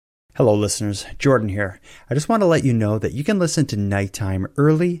Hello listeners, Jordan here. I just want to let you know that you can listen to Nighttime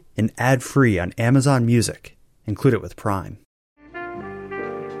early and ad-free on Amazon Music. Include it with Prime.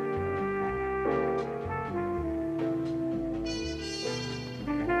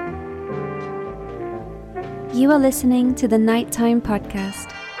 You are listening to the Nighttime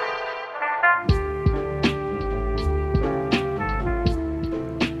Podcast.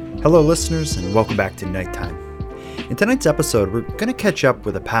 Hello listeners, and welcome back to Nighttime. In tonight's episode, we're going to catch up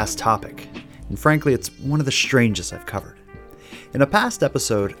with a past topic, and frankly, it's one of the strangest I've covered. In a past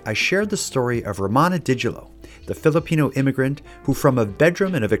episode, I shared the story of Romana Digilo, the Filipino immigrant who from a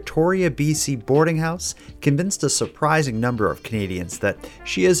bedroom in a Victoria, BC boarding house convinced a surprising number of Canadians that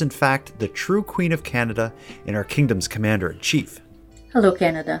she is in fact the true Queen of Canada and our kingdom's Commander-in-Chief. Hello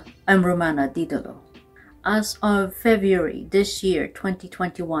Canada, I'm Romana Digilo. As of February this year,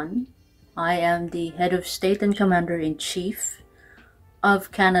 2021, I am the head of state and commander-in-chief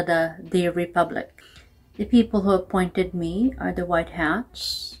of Canada, the Republic. The people who appointed me are the White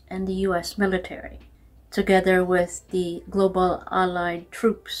Hats and the U.S. military, together with the global allied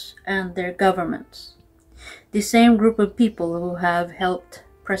troops and their governments. The same group of people who have helped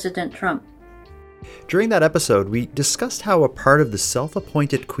President Trump. During that episode, we discussed how a part of the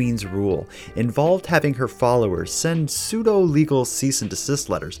self-appointed Queen's rule involved having her followers send pseudo-legal cease and desist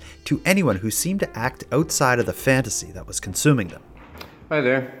letters to anyone who seemed to act outside of the fantasy that was consuming them. Hi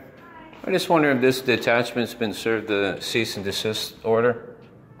there. I just wonder if this detachment's been served the cease and desist order?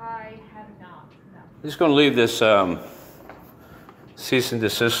 I have not, no. I'm just going to leave this cease and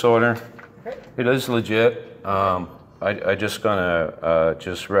desist order. Okay. It is legit. I just gonna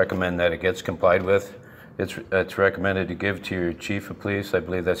just recommend that it gets complied with. It's recommended to give to your chief of police. I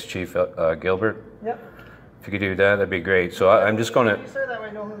believe that's Chief Gilbert. Yep. If you could do that, that'd be great. So I'm just gonna. Sir, that way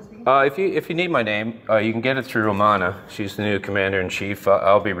I know who's speaking. If you need my name, you can get it through Romana. She's the new commander-in-chief.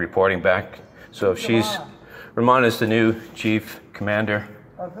 I'll be reporting back. So if she's Romana's the new chief commander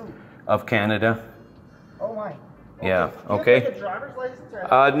Of who? of Canada. Oh my. Yeah. Do Okay. you have to get a driver's license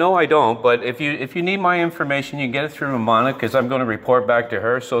or? No, I don't. But if you need my information, you can get it through Romana because I'm going to report back to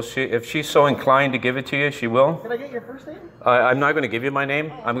her. So if she's so inclined to give it to you, she will. Can I get your first name? I'm not going to give you my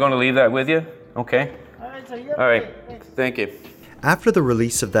name. I'm going to leave that with you. Okay. All right, so you have All right. Thanks. Thank you. After the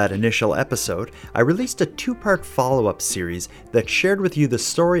release of that initial episode, I released a two-part follow-up series that shared with you the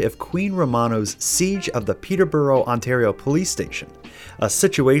story of Queen Romana's siege of the Peterborough, Ontario police station, a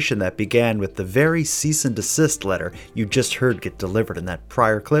situation that began with the very cease and desist letter you just heard get delivered in that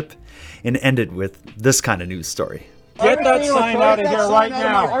prior clip, and ended with this kind of news story. Get that sign out of here right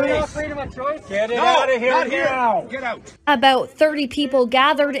now. Are you afraid of a choice? Get it out of here now. Get out. About 30 people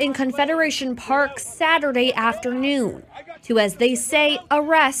gathered in Confederation Park Saturday afternoon to, as they say,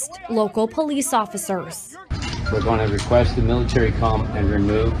 arrest local police officers. We're going to request the military come and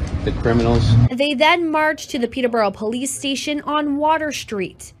remove the criminals. They then marched to the Peterborough Police Station on Water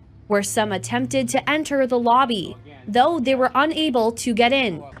Street, where some attempted to enter the lobby, though they were unable to get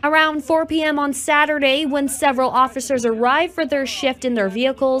in. Around 4 p.m. on Saturday, when several officers arrived for their shift in their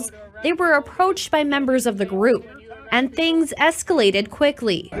vehicles, they were approached by members of the group, and things escalated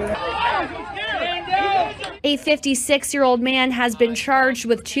quickly. A 56-year-old man has been charged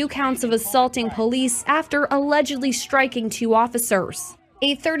with 2 counts of assaulting police after allegedly striking 2 officers.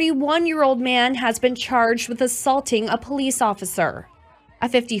 A 31-year-old man has been charged with assaulting a police officer. A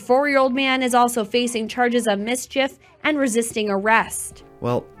 54-year-old man is also facing charges of mischief and resisting arrest.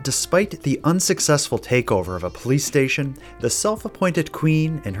 Well, despite the unsuccessful takeover of a police station, the self-appointed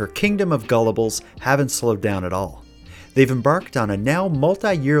Queen and her kingdom of gullibles haven't slowed down at all. They've embarked on a now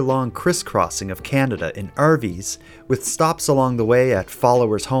multi-year-long crisscrossing of Canada in RVs, with stops along the way at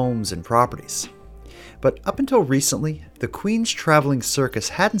followers' homes and properties. But up until recently, the Queen's traveling circus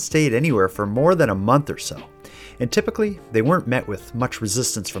hadn't stayed anywhere for more than a month or so, and typically they weren't met with much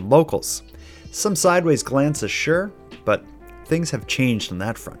resistance from locals. Some sideways glances, sure, but things have changed on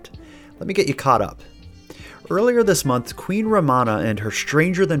that front. Let me get you caught up. Earlier this month, Queen Romana and her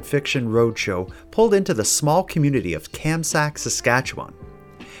Stranger Than Fiction roadshow pulled into the small community of Kamsack, Saskatchewan.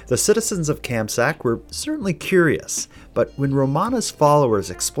 The citizens of Kamsack were certainly curious, but when Romana's followers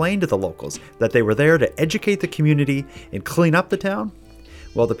explained to the locals that they were there to educate the community and clean up the town,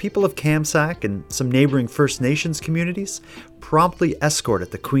 well, the people of Kamsack and some neighboring First Nations communities promptly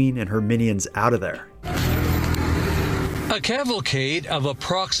escorted the Queen and her minions out of there. A cavalcade of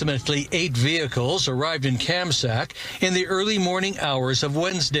approximately 8 vehicles arrived in Kamsack in the early morning hours of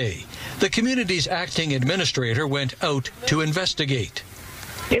Wednesday. The community's acting administrator went out to investigate.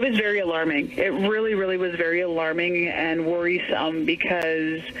 It was very alarming. It really, really was very alarming and worrisome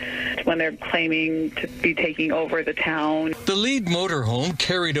because when they're claiming to be taking over the town. The lead motorhome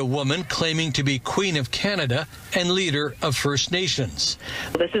carried a woman claiming to be Queen of Canada and leader of First Nations.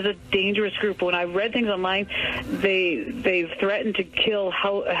 This is a dangerous group. When I read things online, they've threatened to kill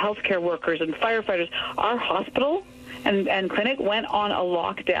healthcare workers and firefighters. Our hospital and clinic went on a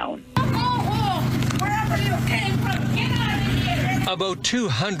lockdown. Wherever you came from, get out of here! About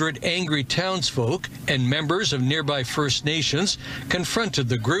 200 angry townsfolk and members of nearby First Nations confronted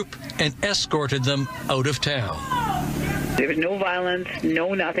the group and escorted them out of town. There was no violence,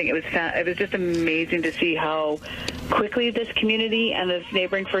 no nothing. It was just amazing to see how quickly this community and this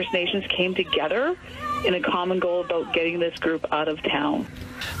neighboring First Nations came together in a common goal about getting this group out of town.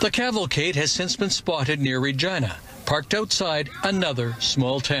 The cavalcade has since been spotted near Regina, parked outside another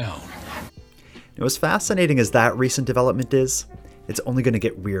small town. Now, as fascinating as that recent development is, it's only going to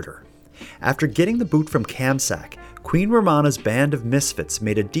get weirder. After getting the boot from Kamsack, Queen Romana's band of misfits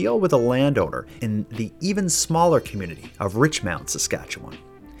made a deal with a landowner in the even smaller community of RICHMOUND, Saskatchewan.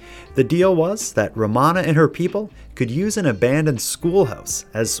 The deal was that Romana and her people could use an abandoned schoolhouse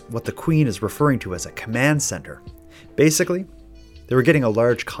as what the Queen is referring to as a command center. Basically, they were getting a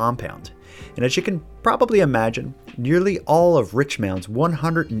large compound. And as you can probably imagine, nearly all of Richmound's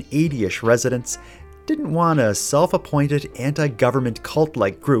 180-ish residents didn't want a self-appointed anti-government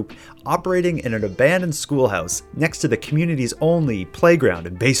cult-like group operating in an abandoned schoolhouse next to the community's only playground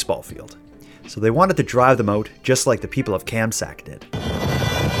and baseball field. So they wanted to drive them out just like the people of Kamsack did.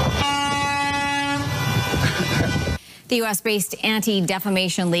 The U.S.-based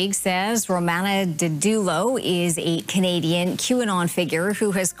Anti-Defamation League says Romana Didulo is a Canadian QAnon figure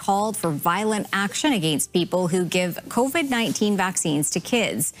who has called for violent action against people who give COVID-19 vaccines to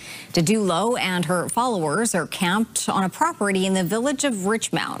kids. Didulo and her followers are camped on a property in the village of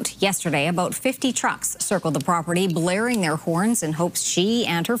Richmount. Yesterday, about 50 trucks circled the property, blaring their horns in hopes she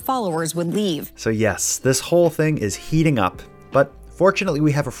and her followers would leave. So yes, this whole thing is heating up, but fortunately,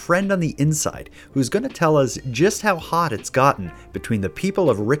 we have a friend on the inside who's going to tell us just how hot it's gotten between the people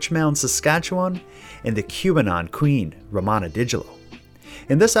of RICHMOUND, Saskatchewan, and the QAnon queen, Romana Didulo.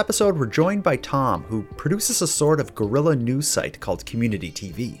 In this episode, we're joined by Tom, who produces a sort of guerrilla news site called Community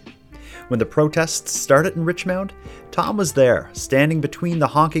TV. When the protests started in Richmond, Tom was there, standing between the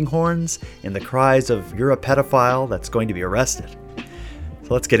honking horns and the cries of, "You're a pedophile that's going to be arrested."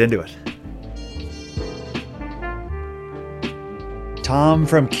 So let's get into it. Tom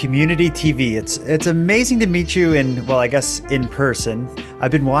from Community TV. It's amazing to meet you in person.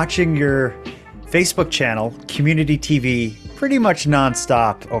 I've been watching your Facebook channel, Community TV, pretty much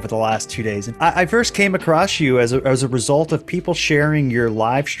nonstop over the last 2 days. And I first came across you as a result of people sharing your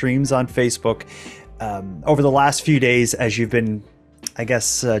live streams on Facebook over the last few days as you've been,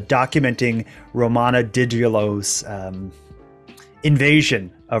 documenting Romana Didulo's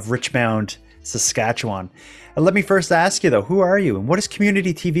invasion of Richmond, Saskatchewan. Let me first ask you, though, who are you and what is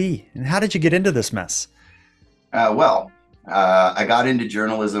Community TV and how did you get into this mess? I got into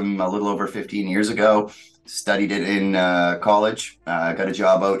journalism a little over 15 years ago, studied it in college, got a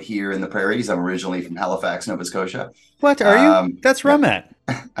job out here in the prairies. I'm originally from Halifax, Nova Scotia. What are you? That's where I'm at.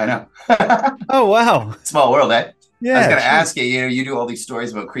 I know. Oh, wow. Small world, eh? Yeah. I was going to ask you, you do all these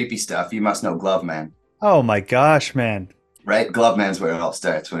stories about creepy stuff. You must know Glove Man. Oh, my gosh, man. Right? Glove Man's where it all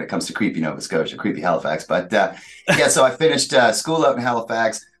starts when it comes to creepy Nova Scotia, creepy Halifax. But so I finished school out in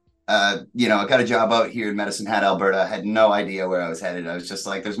Halifax. I got a job out here in Medicine Hat, Alberta. I had no idea where I was headed. I was just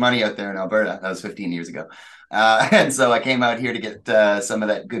like, there's money out there in Alberta. That was 15 years ago. And so I came out here to get some of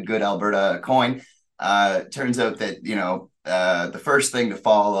that good Alberta coin. Turns out that, the first thing to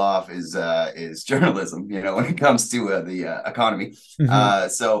fall off is journalism, when it comes to the economy. Mm-hmm.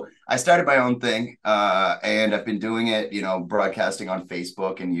 So I started my own thing and I've been doing it, broadcasting on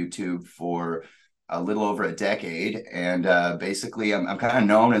Facebook and YouTube for a little over a decade. And basically I'm kind of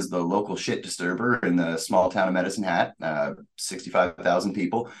known as the local shit disturber in the small town of Medicine Hat, 65,000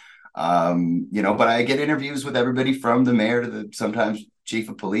 people. But I get interviews with everybody from the mayor to the sometimes chief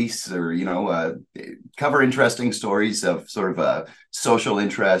of police, or cover interesting stories of sort of social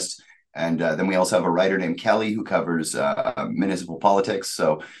interest. And then we also have a writer named Kelly who covers municipal politics.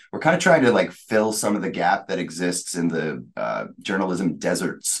 So we're kind of trying to fill some of the gap that exists in the journalism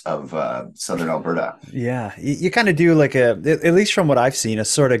deserts of southern Alberta. Yeah, you kind of do at least from what I've seen, a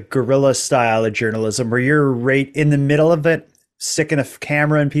sort of guerrilla style of journalism where you're right in the middle of it, sticking a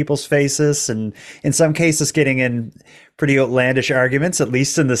camera in people's faces, and in some cases getting in pretty outlandish arguments, at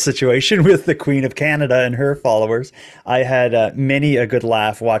least in the situation with the Queen of Canada and her followers. I had many a good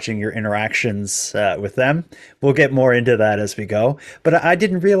laugh watching your interactions with them. We'll get more into that as we go. But I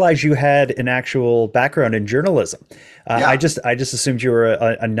didn't realize you had an actual background in journalism. Yeah. I just assumed you were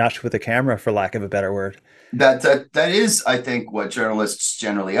a nut with a camera, for lack of a better word. That is, I think, what journalists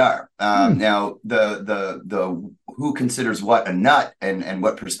generally are. Now, the who considers what a nut and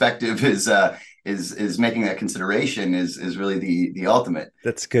what perspective is making that consideration is really the ultimate.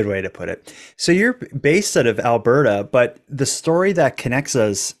 That's a good way to put it. So you're based out of Alberta, but the story that connects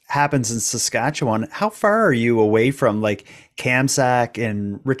us happens in Saskatchewan. How far are you away from like Kamsack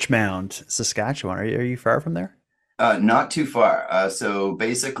and Richmount, Saskatchewan? Are you far from there? Not too far. So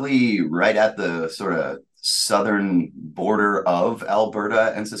basically, right at the sort of southern border of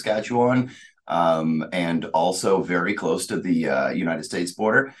Alberta and Saskatchewan, and also very close to the United States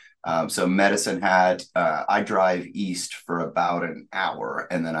border. So Medicine Hat, I drive east for about an hour,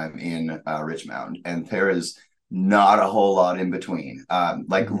 and then I'm in Richmount, and there is not a whole lot in between.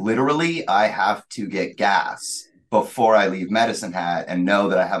 Literally, I have to get gas before I leave Medicine Hat and know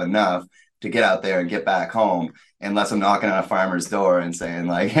that I have enough to get out there and get back home, unless I'm knocking on a farmer's door and saying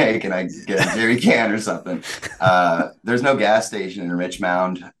like, hey, can I get a jerry can or something? There's no gas station in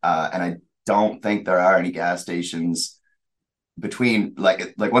Richmount, and I don't think there are any gas stations between,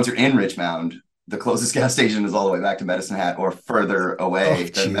 like once you're in Richmount, the closest gas station is all the way back to Medicine Hat or further away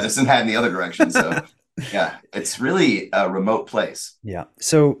than Medicine Hat in the other direction. So yeah, it's really a remote place. Yeah.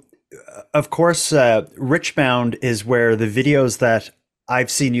 So of course, Richmount is where the videos that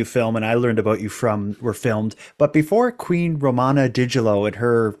I've seen you film and I learned about you from were filmed. But before Queen Romana Digilo and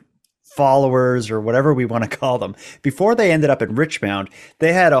her followers, or whatever we want to call them, before they ended up in Richmount,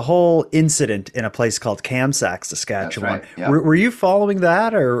 they had a whole incident in a place called Kamsack, Saskatchewan. That's right, yeah. Were you following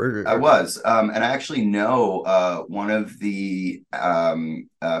that? Or I was, and I actually know one of the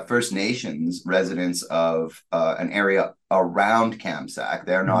First Nations residents of an area around Kamsack.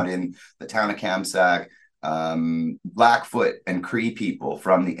 They're not in the town of Kamsack. Blackfoot and Cree people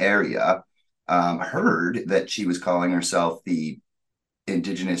from the area heard that she was calling herself the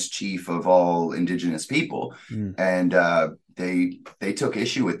Indigenous chief of all Indigenous people, and they took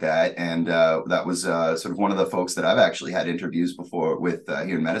issue with that, and that was sort of one of the folks that I've actually had interviews before with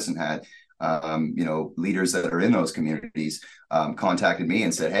here in Medicine Hat. Leaders that are in those communities contacted me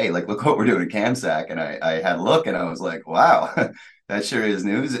and said, hey, like, look what we're doing at Kamsack. And I had a look and I was like, wow, that sure is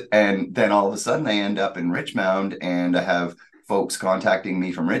news. And then all of a sudden I end up in Richmount, and I have folks contacting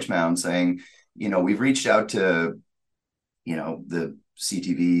me from Richmount saying, we've reached out to, the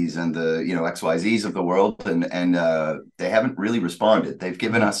CTVs and the, XYZs of the world, and they haven't really responded. They've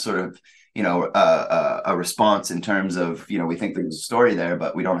given us sort of, a response in terms of, we think there's a story there,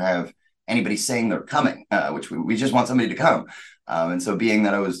 but we don't have anybody saying they're coming, which we just want somebody to come. And so being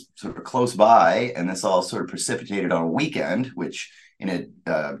that I was sort of close by, and this all sort of precipitated on a weekend, which in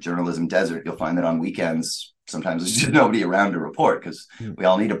a journalism desert, you'll find that on weekends, sometimes there's just nobody around to report because we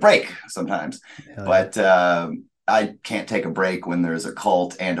all need a break sometimes. But I can't take a break when there's a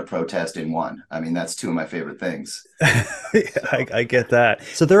cult and a protest in one. I mean, that's two of my favorite things. I get that.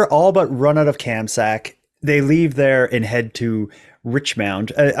 So they're all but run out of Kamsack. They leave there and head to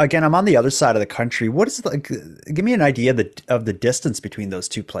Richmount. Again, I'm on the other side of the country. What is it like? Give me an idea of the distance between those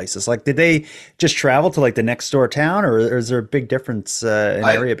two places. Like, did they just travel to like the next door town, or is there a big difference in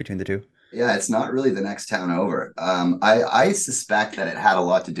area between the two? Yeah, it's not really the next town over. I suspect that it had a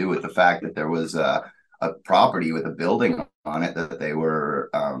lot to do with the fact that there was a property with a building on it that they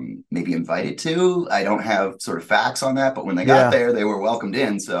were maybe invited to. I don't have sort of facts on that, but when they got there, they were welcomed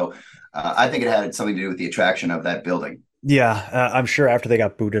in. So I think it had something to do with the attraction of that building. Yeah, I'm sure after they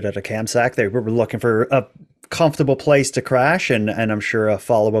got booted out of Kamsack, they were looking for a comfortable place to crash, and I'm sure a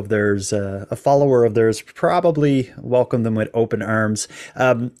follower of theirs probably welcomed them with open arms.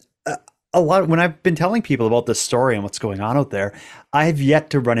 A lot when I've been telling people about this story and what's going on out there, I've yet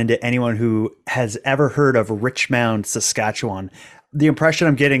to run into anyone who has ever heard of Richmount, Saskatchewan. The impression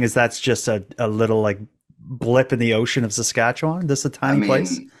I'm getting is that's just a little like blip in the ocean of Saskatchewan. This is a tiny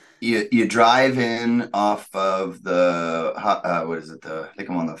place. You drive in off of the what is it? I think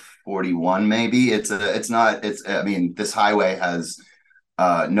I'm on the 41 maybe. This highway has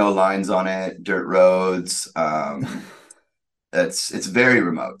no lines on it, dirt roads. It's very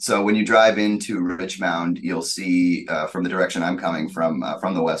remote. So when you drive into Richmount, you'll see from the direction I'm coming from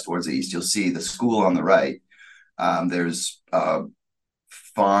the west towards the east, you'll see the school on the right. There's a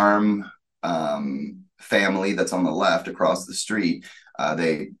farm family that's on the left across the street.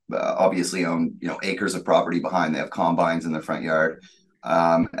 They obviously own, acres of property behind. They have combines in their front yard.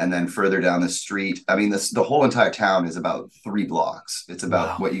 And then further down the street, I mean, the whole entire town is about 3 blocks. It's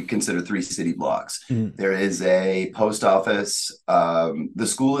about what you consider 3 city blocks. There is a post office. The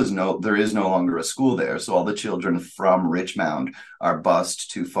school there is no longer a school there. So all the children from Richmount are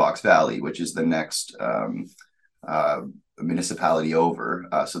bused to Fox Valley, which is the next municipality over.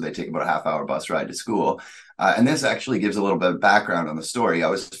 So they take about a half-hour bus ride to school. And this actually gives a little bit of background on the story. I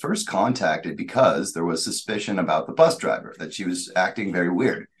was first contacted because there was suspicion about the bus driver, that she was acting very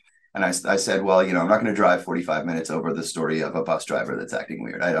weird. And I said, well, I'm not going to drive 45 minutes over the story of a bus driver that's acting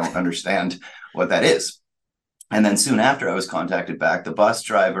weird. I don't understand what that is. And then soon after, I was contacted back. The bus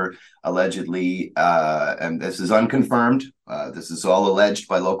driver allegedly, and this is unconfirmed, this is all alleged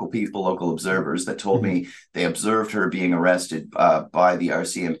by local people, local observers that told me they observed her being arrested by the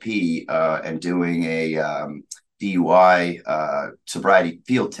RCMP and doing a DUI sobriety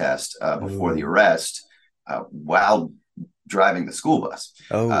field test before the arrest while driving the school bus.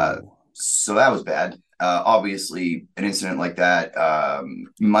 So that was bad. Obviously, an incident like that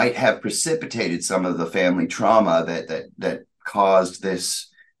might have precipitated some of the family trauma that caused this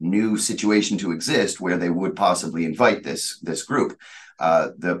new situation to exist, where they would possibly invite this group.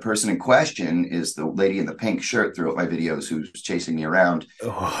 The person in question is the lady in the pink shirt throughout my videos who's chasing me around.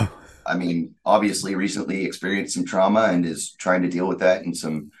 I mean, obviously, recently experienced some trauma and is trying to deal with that in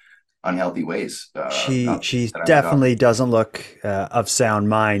some unhealthy ways. She definitely doesn't look of sound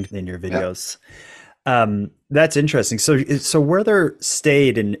mind in your videos. That's interesting. So where they're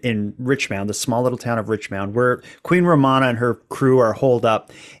stayed in Richmount, the small little town of Richmount, where Queen Romana and her crew are holed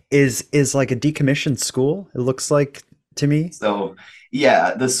up, is like a decommissioned school, it looks like to me. So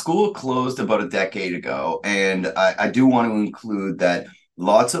yeah, the school closed about a decade ago, and I do want to include that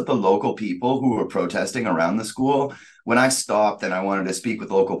lots of the local people who were protesting around the school, when I stopped and I wanted to speak with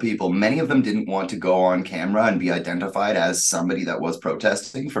local people, many of them didn't want to go on camera and be identified as somebody that was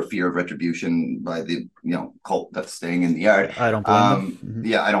protesting for fear of retribution by the cult that's staying in the yard. I don't blame them.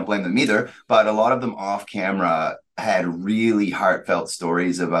 Yeah, I don't blame them either. But a lot of them off camera had really heartfelt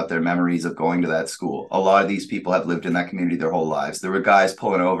stories about their memories of going to that school. A lot of these people have lived in that community their whole lives. There were guys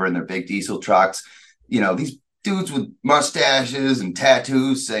pulling over in their big diesel trucks, these dudes with mustaches and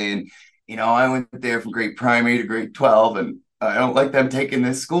tattoos saying, I went there from grade primary to grade 12, and I don't like them taking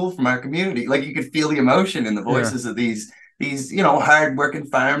this school from our community. Like, you could feel the emotion in the voices of these hard-working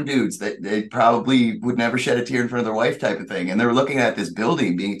farm dudes that they probably would never shed a tear in front of their wife type of thing. And they were looking at this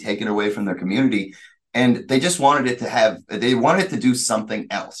building being taken away from their community, and they just wanted it to do something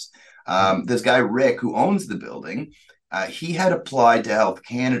else. This guy, Rick, who owns the building, he had applied to Health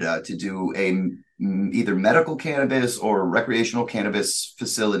Canada to do either medical cannabis or recreational cannabis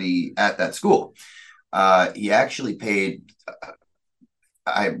facility at that school. He actually paid,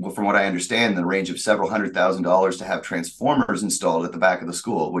 from what I understand, the range of several $100,000 to have transformers installed at the back of the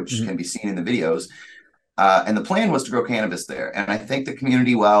school, which can be seen in the videos. And the plan was to grow cannabis there. And I think the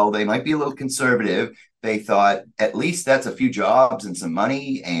community, while they might be a little conservative, they thought at least that's a few jobs and some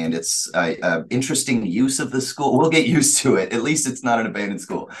money, and it's an interesting use of the school. We'll get used to it. At least it's not an abandoned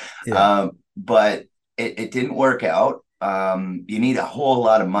school. Yeah. But it didn't work out. You need a whole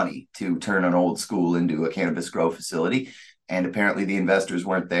lot of money to turn an old school into a cannabis grow facility. And apparently the investors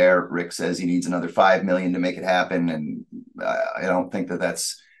weren't there. Rick says he needs another $5 million to make it happen. And I don't think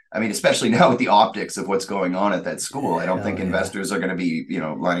that's, especially now with the optics of what's going on at that school, I don't think investors are going to be,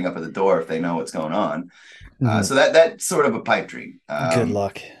 lining up at the door if they know what's going on. So that's sort of a pipe dream. Good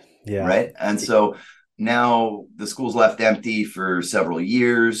luck. Yeah. Right. And so now the school's left empty for several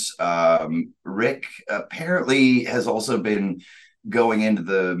years. Rick apparently has also been going into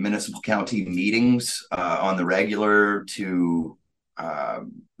the municipal county meetings on the regular to,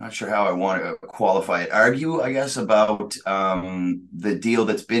 not sure how I want to qualify it, argue, I guess, about the deal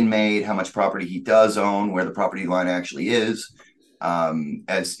that's been made, how much property he does own, where the property line actually is.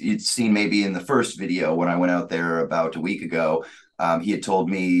 As you'd seen maybe in the first video when I went out there about a week ago, he had told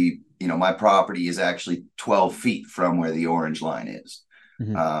me, my property is actually 12 feet from where the orange line is.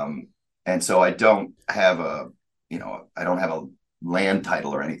 And so I don't have a land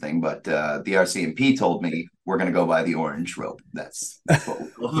title or anything, but the RCMP told me we're going to go by the orange rope. That's what we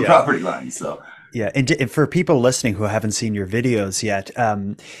call the property line. So yeah, and for people listening who haven't seen your videos yet,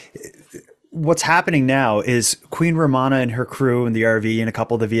 what's happening now is Queen Romana and her crew and the RV and a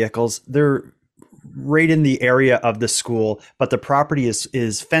couple of the vehicles, they're right in the area of the school, but the property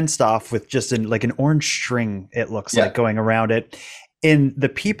is fenced off with just like an orange string, it looks like, going around it. And the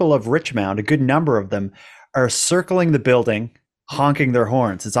people of Richmount, a good number of them, are circling the building, honking their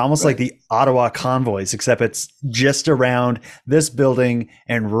horns. It's almost like the Ottawa convoys, except it's just around this building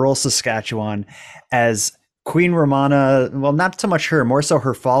in rural Saskatchewan, as Queen Romana, well, not so much her, more so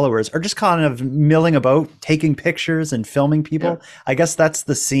her followers, are just kind of milling about, taking pictures and filming people. Yeah. I guess that's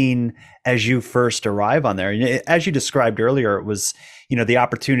the scene as you first arrive on there. As you described earlier, it was, the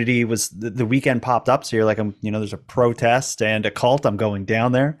opportunity was the weekend popped up. So you're like, there's a protest and a cult. I'm going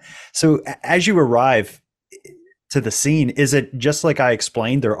down there. So as you arrive to the scene, is it just like I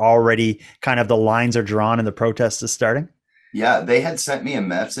explained? They're already kind of, the lines are drawn and the protest is starting? Yeah, they had sent me a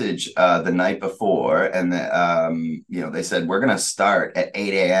message the night before, and they said, we're going to start at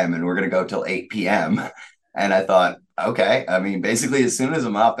 8 a.m. and we're going to go till 8 p.m. And I thought, okay, I mean, basically as soon as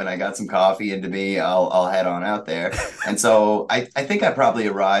I'm up and I got some coffee into me, I'll head on out there. And so I think I probably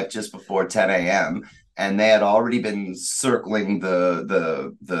arrived just before 10 a.m. and they had already been circling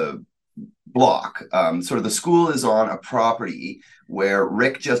the block. Sort of the school is on a property where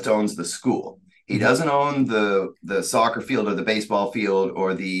Rick just owns the school. He doesn't own the soccer field or the baseball field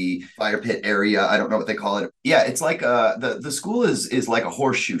or the fire pit area. I don't know what they call it. Yeah, it's like the school is like a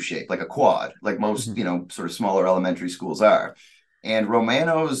horseshoe shape, like a quad, like most sort of smaller elementary schools are. And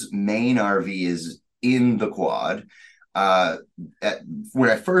Romano's main RV is in the quad. When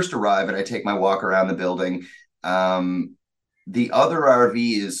I first arrive and I take my walk around the building, the other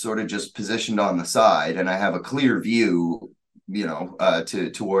RV is sort of just positioned on the side, and I have a clear view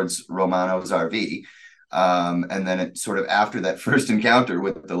towards Romano's RV. And then it sort of, after that first encounter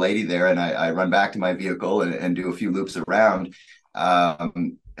with the lady there, and I run back to my vehicle and do a few loops around,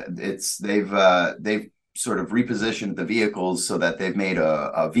 they've sort of repositioned the vehicles so that they've made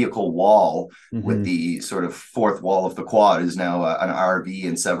a vehicle wall with the sort of fourth wall of the quad is now an RV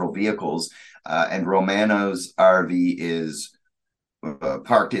and several vehicles. And Romano's RV is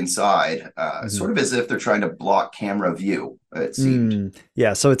parked inside, sort of as if they're trying to block camera view, it seemed.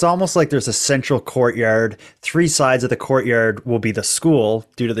 Yeah, so it's almost like there's a central courtyard. 3 sides of the courtyard will be the school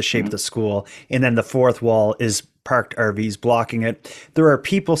due to the shape of the school, and then the fourth wall is parked RVs blocking it. There are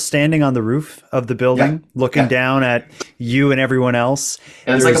people standing on the roof of the building looking down at you and everyone else.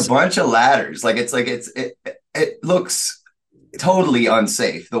 And it's like a bunch of ladders. It looks totally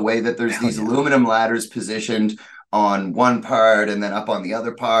unsafe the way that there's these aluminum ladders positioned on one part and then up on the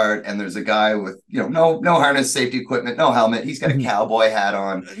other part, and there's a guy with no harness, safety equipment, no helmet. He's got a cowboy hat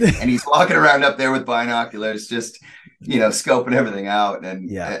on and he's walking around up there with binoculars, just scoping everything out. And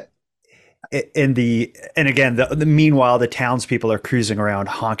meanwhile, the townspeople are cruising around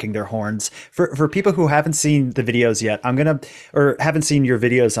honking their horns. For people who haven't seen the videos yet, haven't seen your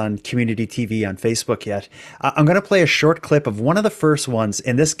videos on community TV on Facebook yet, I'm gonna play a short clip of one of the first ones,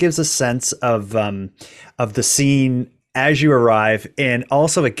 and this gives a sense of the scene as you arrive, and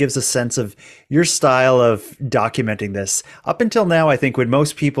also it gives a sense of your style of documenting this. Up until now, I think when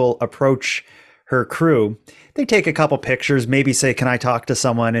most people approach her crew, they take a couple pictures, maybe say, "Can I talk to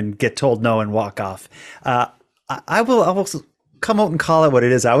someone?" and get told no and walk off. I will come out and call it what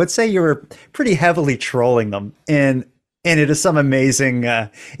it is. I would say you were pretty heavily trolling them, and it is amazing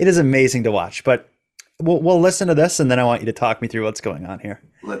to watch. But we'll listen to this, and then I want you to talk me through what's going on here.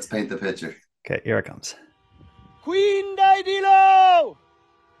 Let's paint the picture. Okay, here it comes. Queen Daidilo,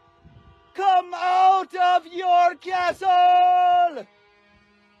 come out of your castle!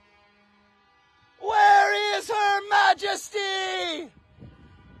 Where is Her Majesty?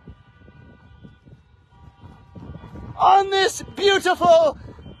 On this beautiful,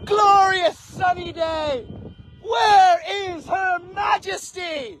 glorious sunny day, where is Her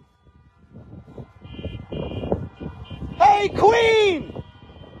Majesty? Hey, Queen!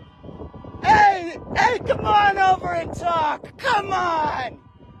 Hey, come on over and talk. Come on.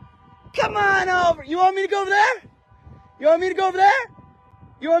 Come on over. You want me to go over there? You want me to go over there?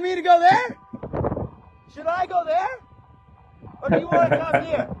 You want me to go there? Should I go there? Or do you want to come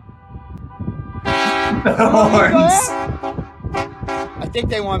here? I think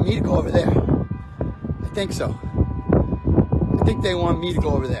they want me to go over there. I think so. I think they want me to go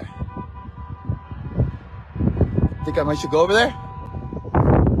over there. Think I should go over there?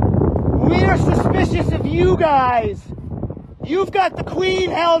 We're suspicious of you guys. You've got the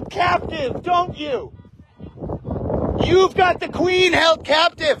Queen held captive, don't you? You've got the Queen held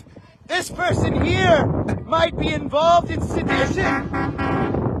captive. This person here might be involved in sedition.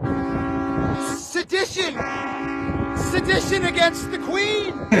 Sedition against the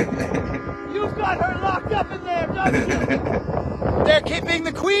Queen. You've got her locked up in there, don't you? They're keeping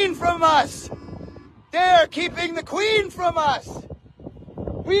the Queen from us. They're keeping the Queen from us.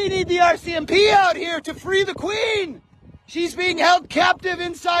 We need the RCMP out here to free the Queen. She's being held captive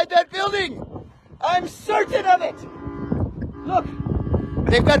inside that building. I'm certain of it. Look,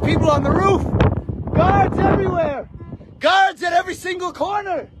 they've got people on the roof. Guards everywhere. Guards at every single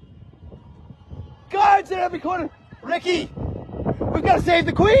corner. Guards at every corner. Ricky, we've got to save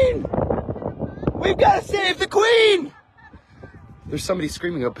the Queen. We've got to save the Queen. There's somebody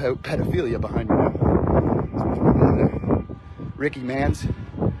screaming about pedophilia behind me now. Ricky Mans,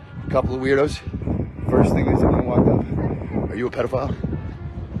 a couple of weirdos. First thing is someone walked up. Are you a pedophile?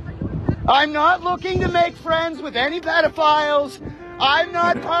 I'm not looking to make friends with any pedophiles. I'm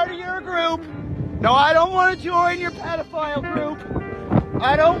not part of your group. No, I don't want to join your pedophile group.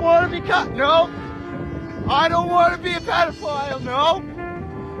 I don't want to be no. I don't want to be a pedophile, no.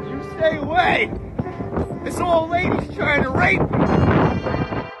 You stay away. This old lady's trying to rape me.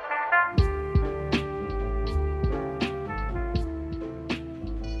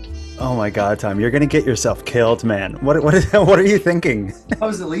 Oh my God, Tom, you're gonna get yourself killed, man. What are you thinking? I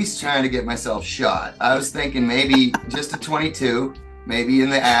was at least trying to get myself shot. I was thinking maybe just a 22, maybe in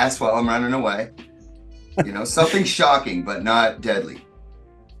the ass while I'm running away. You know, something shocking, but not deadly.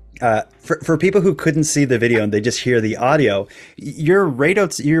 For people who couldn't see the video and they just hear the audio, you're right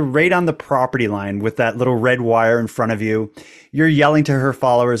on the property line with that little red wire in front of you. You're yelling to her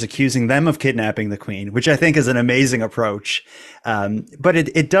followers, accusing them of kidnapping the Queen, which I think is an amazing approach. But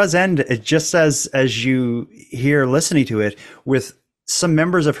it does end just as you hear listening to it, with some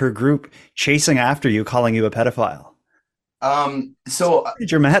members of her group chasing after you, calling you a pedophile. So pretty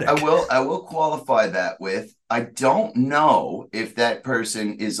dramatic. I will qualify that with, I don't know if that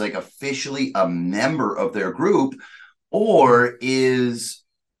person is like officially a member of their group or is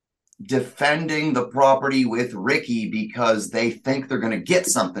defending the property with Ricky because they think they're going to get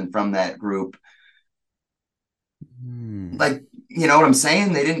something from that group. Like, you know what I'm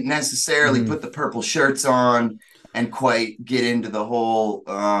saying? They didn't necessarily put the purple shirts on and quite get into the whole,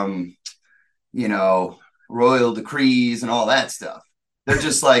 you know, royal decrees and all that stuff. They're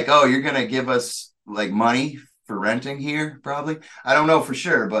just like, oh, you're going to give us like money for renting here, probably. I don't know for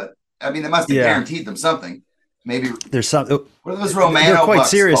sure, but I mean, they must have guaranteed them something. Maybe there's something. What are those Romana quite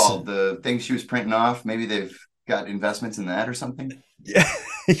bucks serious. called? The things she was printing off. Maybe they've got investments in that or something. Yeah,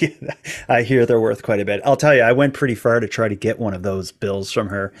 I hear they're worth quite a bit. I'll tell you, I went pretty far to try to get one of those bills from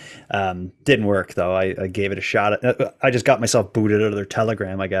her. Didn't work though. I gave it a shot. I just got myself booted out of their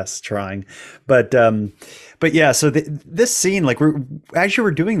Telegram, I guess, trying. But yeah. So this scene, like, as you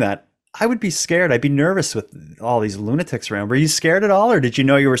were doing that, I would be scared. I'd be nervous with all these lunatics around. Were you scared at all, or did you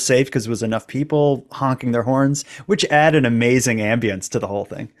know you were safe because there was enough people honking their horns, which add an amazing ambience to the whole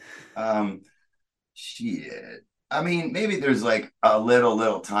thing? Shit. I mean, maybe there's like a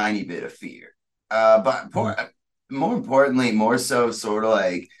little tiny bit of fear, but more importantly, more so sort of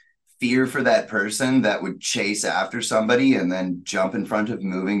like fear for that person that would chase after somebody and then jump in front of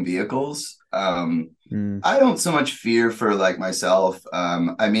moving vehicles. I don't so much fear for like myself.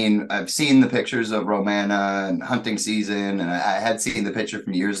 I mean, I've seen the pictures of Romana and hunting season, and I had seen the picture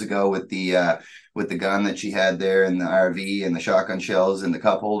from years ago with the gun that she had there in the RV and the shotgun shells in the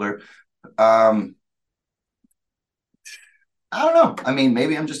cup holder. I don't know. I mean,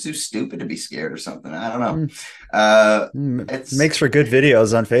 maybe I'm just too stupid to be scared or something. I don't know. It makes for good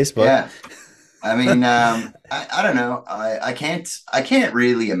videos on Facebook. Yeah. I mean, I don't know. I can't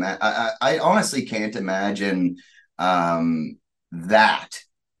really imagine. I honestly can't imagine that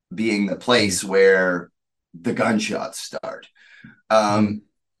being the place where the gunshots start. That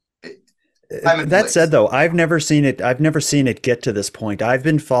said, though, I've never seen it get to this point. I've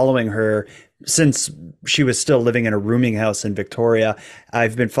been following her since she was still living in a rooming house in Victoria.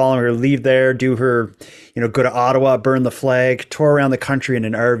 I've been following her leave there, do her, go to Ottawa, burn the flag, tour around the country in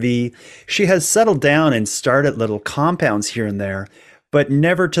an RV. She has settled down and started little compounds here and there, but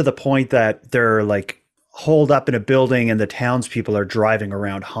never to the point that they're like holed up in a building and the townspeople are driving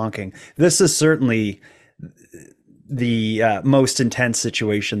around honking. This is certainly the most intense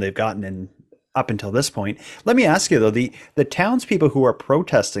situation they've gotten in up until this point. Let me ask you though, the townspeople who are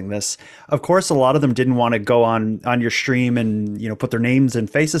protesting this, of course, a lot of them didn't want to go on your stream and, put their names and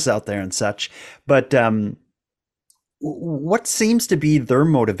faces out there and such. But what seems to be their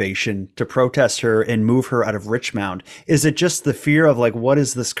motivation to protest her and move her out of Richmount? Is it just the fear of like, what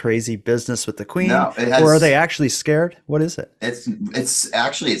is this crazy business with the Queen? No, or are they actually scared? What is it? It's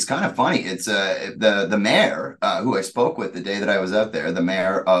actually, it's kind of funny. It's the mayor who I spoke with the day that I was out there, the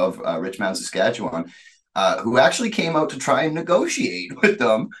mayor of Richmount, Saskatchewan, who actually came out to try and negotiate with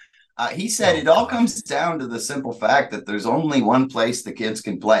them. He said it all comes down to the simple fact that there's only one place the kids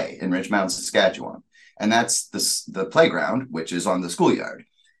can play in Richmount, Saskatchewan. And that's the playground, which is on the schoolyard.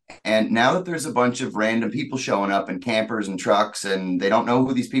 And now that there's a bunch of random people showing up and campers and trucks, and they don't know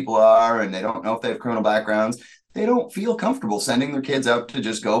who these people are, and they don't know if they have criminal backgrounds, they don't feel comfortable sending their kids out to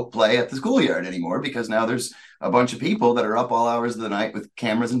just go play at the schoolyard anymore, because now there's a bunch of people that are up all hours of the night with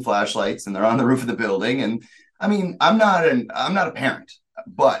cameras and flashlights, and they're on the roof of the building. And I mean, I'm not a parent,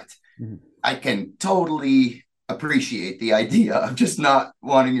 but I can totally appreciate the idea of just not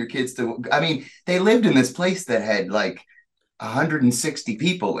wanting your kids to. I mean, they lived in this place that had like 160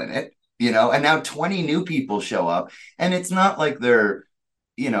 people in it, and now 20 new people show up, and it's not like they're,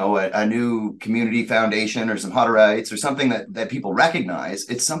 a new community foundation or some Hutterites or something that people recognize.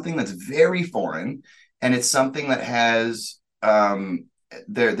 It's something that's very foreign, and it's something that has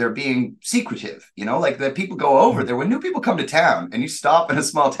they're being secretive, like that people go over there. When new people come to town and you stop in a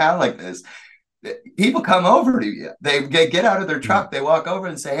small town like this, people come over to you. They get out of their truck, they walk over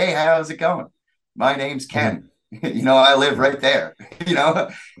and say, "Hey, how's it going? My name's Ken. I live right there."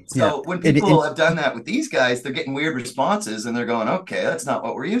 So when people have done that with these guys, they're getting weird responses, and they're going, "Okay, that's not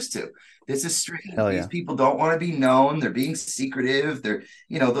what we're used to. This is strange. These people don't want to be known. They're being secretive. They're,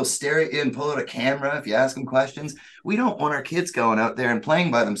 they'll stare at you and pull out a camera if you ask them questions." We don't want our kids going out there and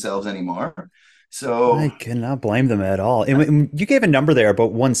playing by themselves anymore. So I cannot blame them at all. And you gave a number there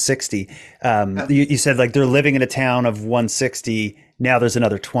about 160. You said like they're living in a town of 160. Now there's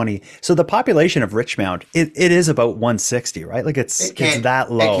another 20. So the population of Richmount, it is about 160, right? Like it's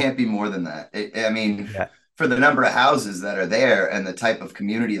that low. It can't be more than that. For the number of houses that are there and the type of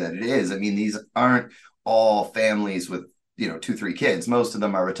community that it is, I mean, these aren't all families with, 2-3 kids. Most of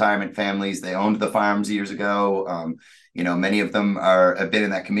them are retirement families. They owned the farms years ago. Many of them have been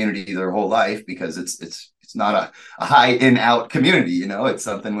in that community their whole life, because it's not a high in out community. It's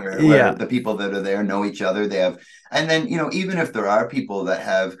something where the people that are there know each other. They have, and then, even if there are people that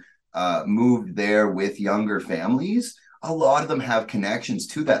have moved there with younger families, a lot of them have connections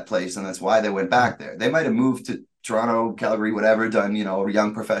to that place, and that's why they went back there. They might have moved to Toronto, Calgary, whatever, done, a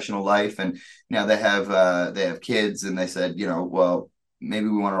young professional life, and now they have kids, and they said, well, maybe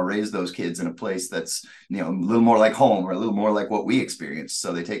we want to raise those kids in a place that's, a little more like home, or a little more like what we experienced.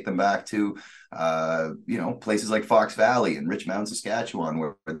 So they take them back to, places like Fox Valley and Richmount, Saskatchewan,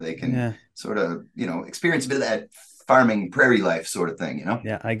 where they can sort of, experience a bit of that farming prairie life sort of thing,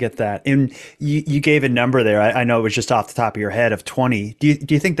 Yeah, I get that. And you gave a number there. I know it was just off the top of your head of 20. Do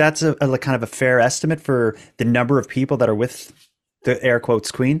you think that's a kind of a fair estimate for the number of people that are with the air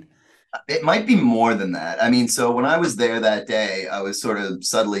quotes Queen? It might be more than that. I mean, so when I was there that day, I was sort of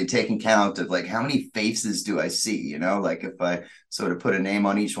subtly taking count of like, how many faces do I see? Like if I sort of put a name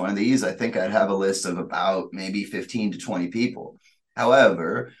on each one of these, I think I'd have a list of about maybe 15 to 20 people.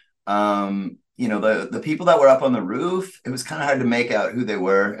 However, the people that were up on the roof, it was kind of hard to make out who they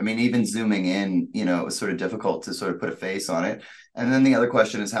were. I mean, even zooming in, it was sort of difficult to sort of put a face on it. And then the other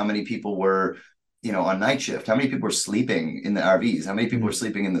question is how many people were, on night shift? How many people were sleeping in the RVs? How many people were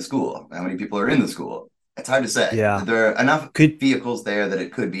sleeping in the school? How many people are in the school? It's hard to say. Yeah. There are enough vehicles there that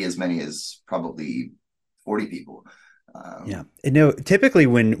it could be as many as probably 40 people. Typically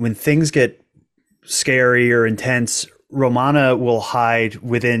when things get scary or intense, Romana will hide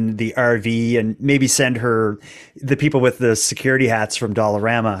within the RV and maybe send the people with the security hats from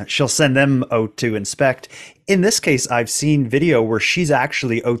Dollarama. She'll send them out to inspect. In this case, I've seen video where she's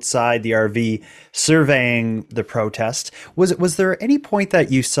actually outside the RV surveying the protest. Was there any point that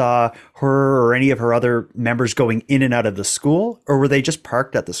you saw her or any of her other members going in and out of the school, or were they just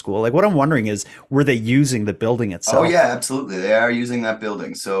parked at the school? Like, what I'm wondering is, were they using the building itself? Oh yeah, absolutely. They are using that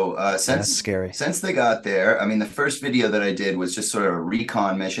building. So that's scary. Since they got there, I mean, the first video that I did was just sort of a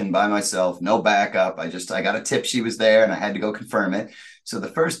recon mission by myself, no backup. I got a tip she was there, and I had to go confirm it. So the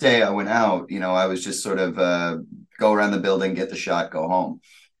first day I went out, I was just sort of go around the building, get the shot, go home.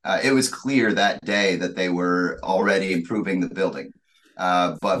 It was clear that day that they were already improving the building.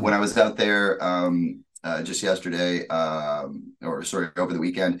 But when I was out there just yesterday, over the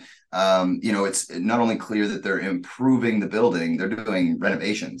weekend, it's not only clear that they're improving the building, they're doing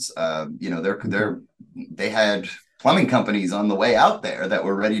renovations. They had plumbing companies on the way out there that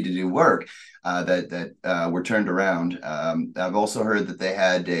were ready to do work that were turned around. I've also heard that they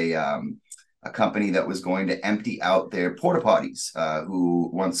had a company that was going to empty out their porta potties, who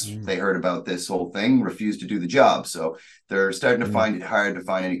once they heard about this whole thing refused to do the job. So they're starting to find it hard to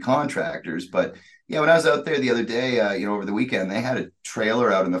find any contractors. But yeah, when I was out there the other day, over the weekend, they had a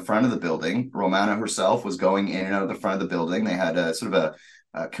trailer out in the front of the building. Romana herself was going in and out of the front of the building. They had a sort of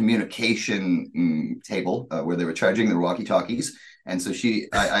a communication table where they were charging their walkie-talkies. And so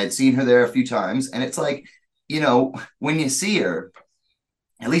I had seen her there a few times, and it's like, when you see her,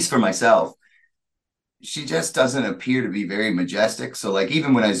 at least for myself, she just doesn't appear to be very majestic. So like,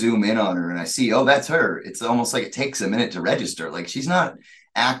 even when I zoom in on her and I see, oh, that's her, it's almost like it takes a minute to register. Like, she's not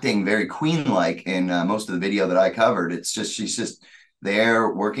acting very queen-like in most of the video that I covered. It's just she's just there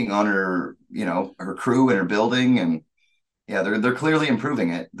working on her, her crew and her building, and yeah, they're clearly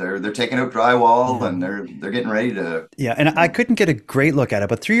improving it. They're taking out drywall and they're getting ready to. Yeah, and I couldn't get a great look at it,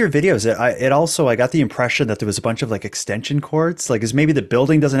 but through your videos, I got the impression that there was a bunch of like extension cords, like is maybe the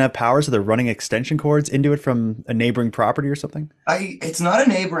building doesn't have power, so they're running extension cords into it from a neighboring property or something. It's not a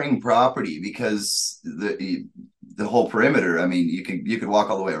neighboring property because the whole perimeter. I mean, you could walk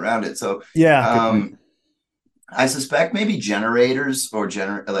all the way around it. So yeah. I suspect maybe generators or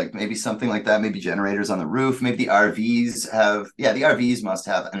like maybe something like that, maybe generators on the roof. Maybe the RVs must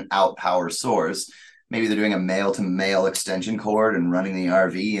have an out power source. Maybe they're doing a male to male extension cord and running the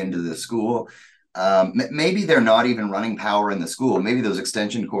RV into the school. Maybe they're not even running power in the school. Maybe those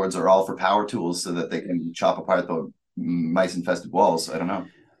extension cords are all for power tools so that they can chop apart the mice infested walls. I don't know.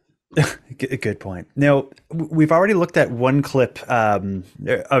 Good point. Now, we've already looked at one clip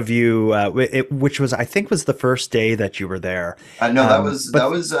of you, which was, I think, was the first day that you were there. No, that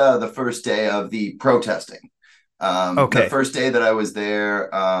was the first day of the protesting. Okay. The first day that I was there,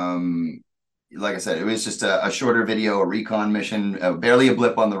 like I said, it was just a shorter video, a recon mission, barely a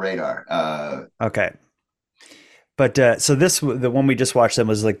blip on the radar. Okay. But so the one we just watched then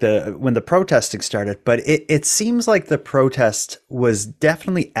was like when the protesting started, but it seems like the protest was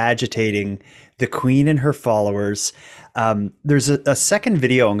definitely agitating the Queen and her followers. There's a second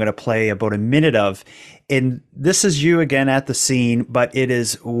video I'm going to play about a minute of, and this is you again at the scene, but it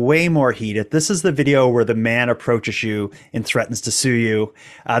is way more heated. This is the video where the man approaches you and threatens to sue you.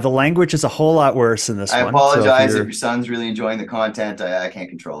 The language is a whole lot worse in this one. I apologize if your son's really enjoying the content. I can't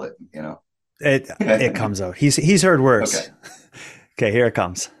control it, It comes out. He's heard worse. Okay. Okay, here it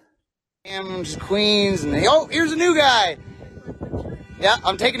comes. Just Queens, and here's a new guy. Yeah,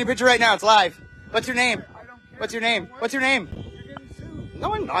 I'm taking your picture right now. It's live. What's your name? What's your name? What's your name?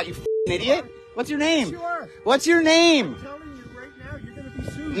 No, I'm not, you f***ing idiot. What's your name? What's your name? I'm telling you right now, you're gonna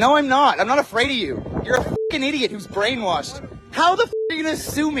be sued. No, I'm not. I'm not afraid of you. You're a f***ing idiot who's brainwashed. How the f*** are you gonna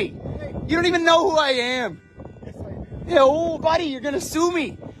sue me? You don't even know who I am. Yeah, oh, buddy, you're gonna sue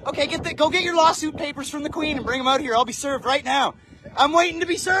me. Okay, go get your lawsuit papers from the Queen and bring them out here. I'll be served right now. I'm waiting to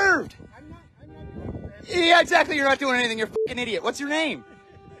be served. Yeah, exactly. You're not doing anything. You're a fucking idiot. What's your name?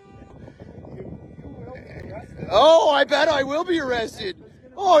 Oh, I bet I will be arrested.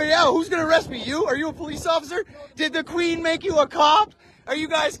 Oh, yeah. Who's going to arrest me? You? Are you a police officer? Did the Queen make you a cop? Are you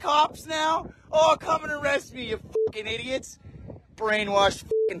guys cops now? Oh, come and arrest me, you fucking idiots. Brainwashed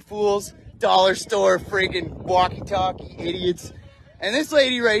fucking fools. Dollar store friggin' walkie-talkie idiots. And this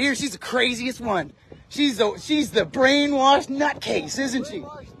lady right here, she's the craziest one. She's the brainwashed nutcase, isn't she?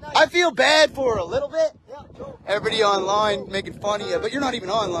 I feel bad for her a little bit. Everybody online making fun of you, but you're not even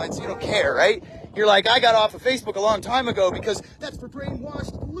online, so you don't care, right? You're like, I got off of Facebook a long time ago because that's for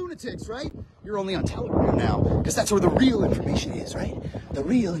brainwashed lunatics, right? You're only on Telegram now, because that's where the real information is, right? The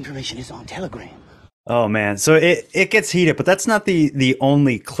real information is on Telegram. Oh man, so it gets heated, but that's not the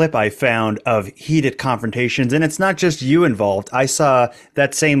only clip I found of heated confrontations, and it's not just you involved. I saw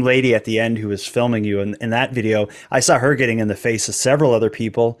that same lady at the end who was filming you in that video. I saw her getting in the face of several other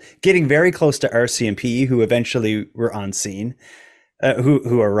people, getting very close to RCMP, who eventually were on scene,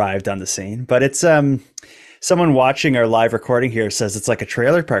 who arrived on the scene. But it's someone watching our live recording here says it's like a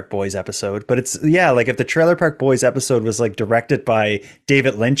Trailer Park Boys episode, but it's, yeah, like if the Trailer Park Boys episode was like directed by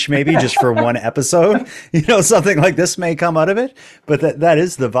David Lynch, maybe just for one episode, something like this may come out of it, but that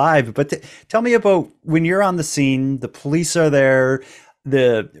is the vibe. But tell me about when you're on the scene, the police are there,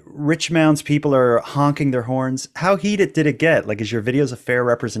 the Richmound's people are honking their horns. How heated did it get? Like, is your videos a fair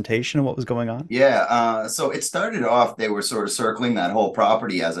representation of what was going on? Yeah. So it started off, they were sort of circling that whole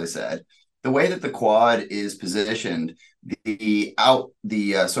property, as I said. The way that the quad is positioned, the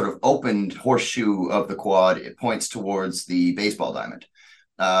sort of opened horseshoe of the quad, it points towards the baseball diamond,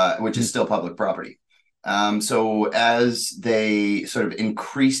 which is still public property. So as they sort of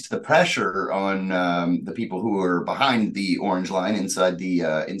increased the pressure on the people who were behind the orange line inside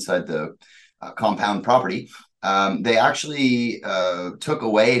the compound property, they actually took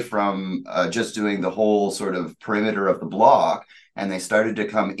away from just doing the whole sort of perimeter of the block, and they started to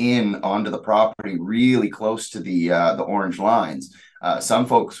come in onto the property really close to the orange lines. Some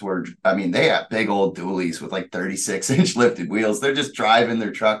folks they have big old dualies with like 36-inch lifted wheels. They're just driving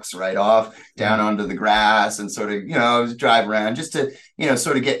their trucks right off down onto the grass and sort of, drive around just to,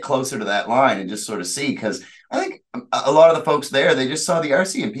 sort of get closer to that line and just sort of see. Because I think a lot of the folks there, they just saw the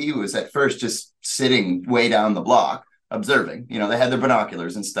RCMP who was at first just sitting way down the block observing. They had their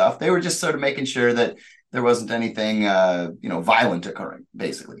binoculars and stuff. They were just sort of making sure that there wasn't anything, violent occurring,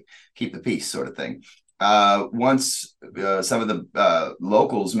 basically. Keep the peace sort of thing. once some of the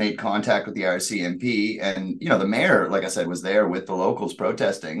locals made contact with the RCMP, and the mayor, like I said, was there with the locals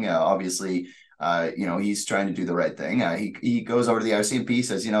protesting. Obviously, he's trying to do the right thing. He goes over to the RCMP,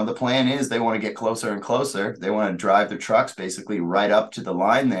 says, the plan is they want to get closer and closer. They want to drive their trucks basically right up to the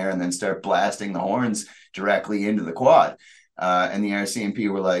line there and then start blasting the horns directly into the quad. And the RCMP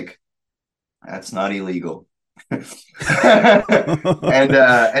were like, that's not illegal. and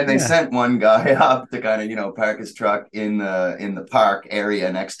they sent one guy up to kind of park his truck in the park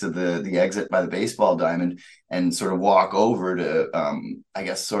area next to the exit by the baseball diamond and sort of walk over to I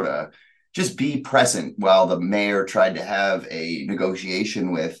guess sort of just be present while the mayor tried to have a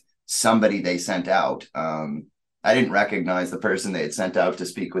negotiation with somebody they sent out. I didn't recognize the person they had sent out to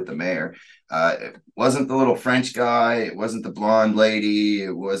speak with the mayor. It wasn't the little French guy. It wasn't the blonde lady.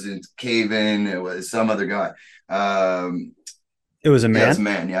 It wasn't Caven. It was some other guy. It was a man? Yeah, it was a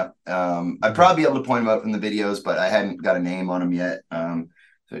man, yeah. I'd probably be able to point him out from the videos, but I hadn't got a name on him yet.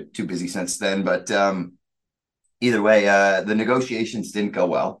 So too busy since then. But either way, the negotiations didn't go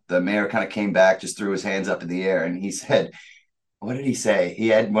well. The mayor kind of came back, just threw his hands up in the air, and he said, what did he say? He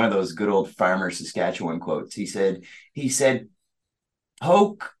had one of those good old farmer Saskatchewan quotes. He said,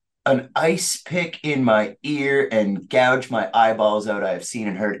 poke an ice pick in my ear and gouge my eyeballs out. I have seen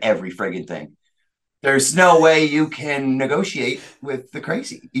and heard every friggin' thing. There's no way you can negotiate with the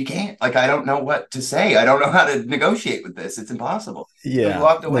crazy. You can't. Like, I don't know what to say. I don't know how to negotiate with this. It's impossible. Yeah. We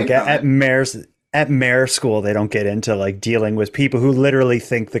walked away from it. At mayor school, they don't get into like dealing with people who literally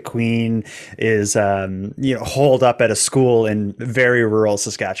think the Queen is, holed up at a school in very rural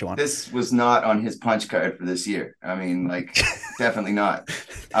Saskatchewan. This was not on his punch card for this year. I mean, like, definitely not.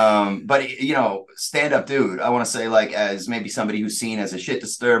 But stand up dude. I want to say, like, as maybe somebody who's seen as a shit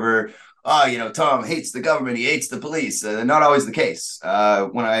disturber. Tom hates the government. He hates the police. Not always the case.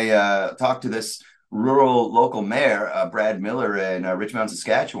 When I talked to this rural local mayor, Brad Miller in Richmount,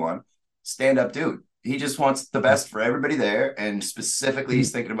 Saskatchewan, stand-up dude. He just wants the best for everybody there, and specifically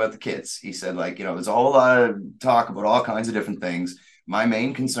he's thinking about the kids. He said, like, there's a whole lot of talk about all kinds of different things. My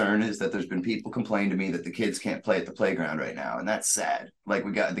main concern is that there's been people complain to me that the kids can't play at the playground right now, and that's sad. Like,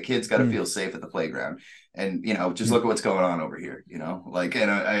 the kids got to feel safe at the playground, and just look at what's going on over here. Like,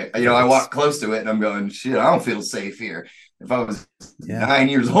 and I walk close to it, and I'm going, shit, I don't feel safe here. If I was 9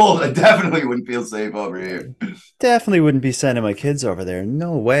 years old, I definitely wouldn't feel safe over here. Definitely wouldn't be sending my kids over there.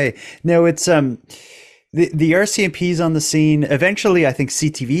 No way. No, it's the RCMP's on the scene. Eventually, I think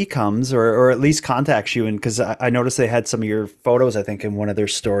CTV comes or at least contacts you, and because I noticed they had some of your photos, I think, in one of their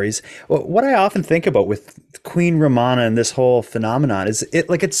stories. What I often think about with Queen Romana and this whole phenomenon is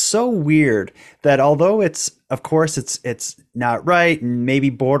it's so weird that although it's not right and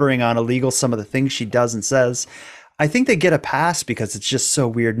maybe bordering on illegal, some of the things she does and says, I think they get a pass because it's just so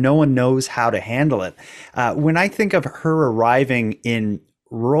weird. No one knows how to handle it. When I think of her arriving in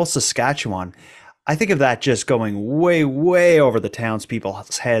rural Saskatchewan, I think of that just going way, way over the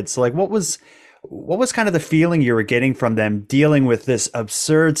townspeople's heads. So, like, what was kind of the feeling you were getting from them dealing with this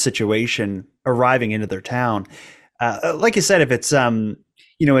absurd situation arriving into their town? Like you said, if it's a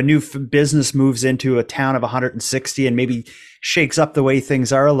new business moves into a town of 160 and maybe shakes up the way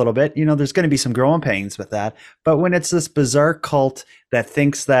things are a little bit, there's going to be some growing pains with that. But when it's this bizarre cult that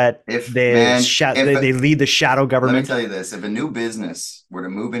thinks that they lead the shadow government. Let me tell you this. If a new business were to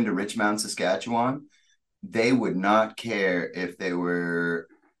move into Richmount, Saskatchewan, they would not care if they were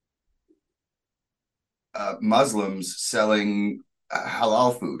Muslims selling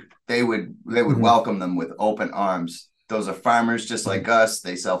halal food. They would welcome them with open arms. Those are farmers just like us.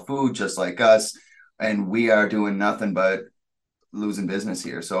 They sell food just like us. And we are doing nothing but losing business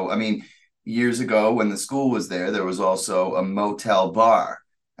here. So, I mean, years ago when the school was there was also a motel bar.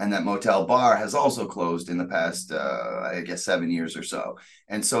 And that motel bar has also closed in the past, 7 years or so.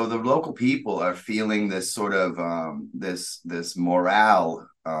 And so the local people are feeling this sort of this morale,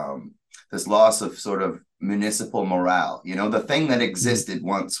 this loss of sort of municipal morale. The thing that existed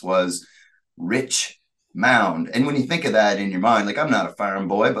once was RICHMOUND. And when you think of that in your mind, like, I'm not a farm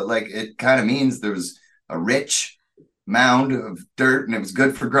boy, but like, it kind of means there was a rich mound of dirt and it was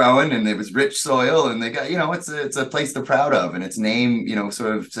good for growing and it was rich soil, and they got, it's a place they're proud of, and its name,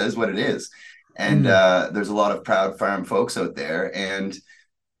 sort of says what it is. And there's a lot of proud farm folks out there. And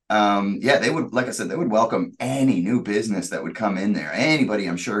they would, like I said, they would welcome any new business that would come in there. Anybody,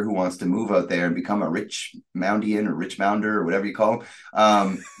 I'm sure, who wants to move out there and become a rich Moundian or rich Mounder or whatever you call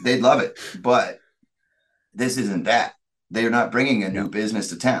them, they'd love it. But this isn't that. They're not bringing a new business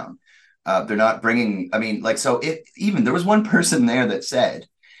to town. They're not bringing, so if even there was one person there that said,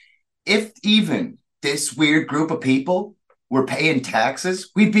 if even this weird group of people were paying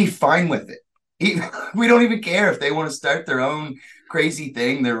taxes, we'd be fine with it. We don't even care if they want to start their own crazy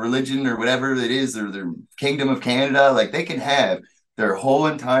thing, their religion or whatever it is, or their kingdom of Canada. Like, they can have their whole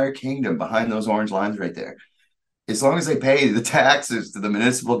entire kingdom behind those orange lines right there, as long as they pay the taxes to the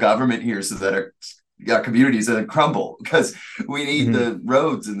municipal government here, so that our communities that crumble, because we need the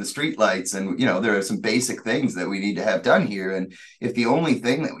roads and the street lights, and there are some basic things that we need to have done here. And if the only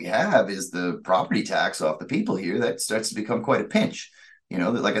thing that we have is the property tax off the people here, that starts to become quite a pinch.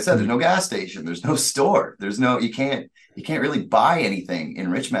 Like I said, there's no gas station, there's no store, you can't really buy anything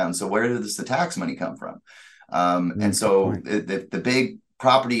in Richmond. So where does the tax money come from? And so the big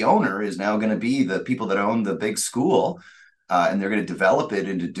property owner is now going to be the people that own the big school, and they're going to develop it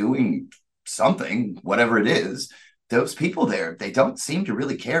into doing something, whatever it is. Those people there, they don't seem to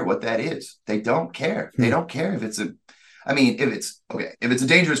really care what that is. They don't care. They don't care if it's if it's a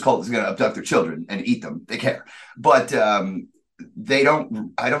dangerous cult that's going to abduct their children and eat them, they care. But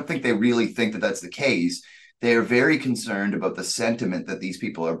I don't think they really think that that's the case. They're very concerned about the sentiment that these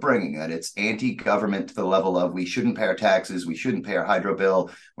people are bringing, that it's anti-government to the level of, we shouldn't pay our taxes, we shouldn't pay our hydro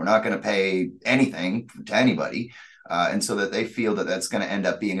bill, we're not going to pay anything to anybody. And so that they feel that that's going to end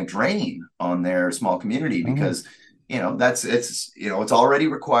up being a drain on their small community, because, it's already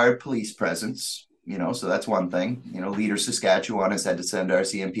required police presence, so that's one thing. Leader Saskatchewan has had to send our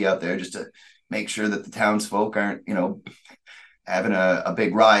CMP out there just to make sure that the townsfolk aren't, having a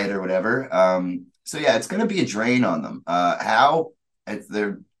big riot or whatever. So yeah, it's going to be a drain on them. How?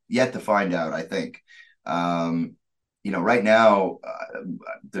 They're yet to find out, I think. Right now,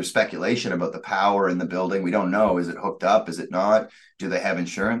 there's speculation about the power in the building. We don't know. Is it hooked up? Is it not? Do they have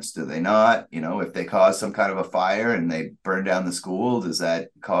insurance? Do they not? If they cause some kind of a fire and they burn down the school, does that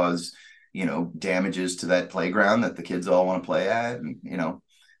cause, damages to that playground that the kids all want to play at? And,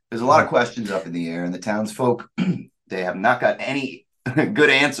 there's a lot of questions up in the air, and the townsfolk, they have not got any good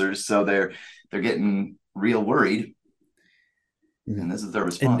answers. So they're getting real worried. And this is their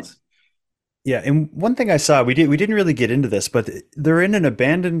response. And one thing I saw, we didn't really get into this, but they're in an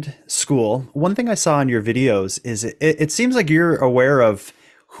abandoned school. One thing I saw in your videos is it seems like you're aware of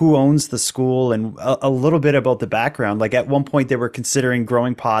who owns the school and a little bit about the background. Like, at one point they were considering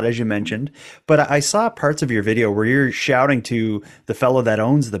growing pot, as you mentioned, but I saw parts of your video where you're shouting to the fellow that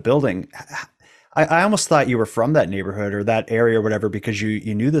owns the building. I almost thought you were from that neighborhood or that area or whatever, because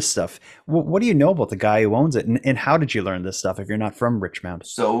you knew this stuff. What do you know about the guy who owns it, and how did you learn this stuff if you're not from Richmount?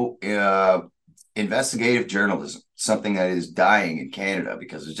 So investigative journalism, something that is dying in Canada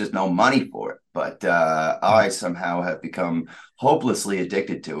because there's just no money for it. But I somehow have become hopelessly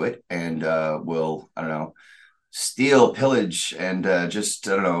addicted to it, and will, steal, pillage, and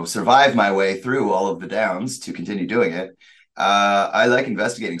survive my way through all of the downs to continue doing it. I like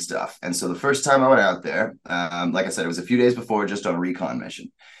investigating stuff. And so the first time I went out there, like I said, it was a few days before, just on a recon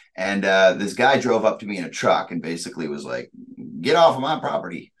mission. And this guy drove up to me in a truck and basically was like, "Get off of my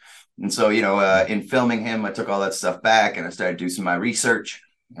property." And so, in filming him, I took all that stuff back and I started doing some of my research.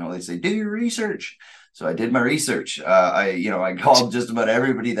 They say, do your research. So I did my research. I called just about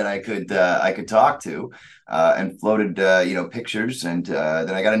everybody that I could talk to, and floated, pictures. And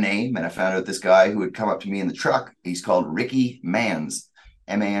then I got a name, and I found out this guy who had come up to me in the truck. He's called Ricky Manz,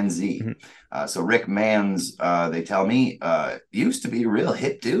 M-A-N-Z. So Rick Manz, they tell me, used to be a real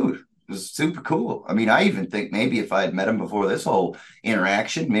hip dude. It was super cool. I mean, I even think maybe if I had met him before this whole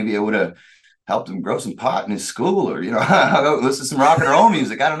interaction, maybe I would have helped him grow some pot in his school, or, listen to some rock and roll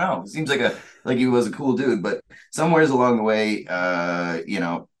music. I don't know. It seems like he was a cool dude, but somewheres along the way,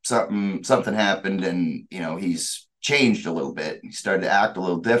 something happened, and, he's changed a little bit. He started to act a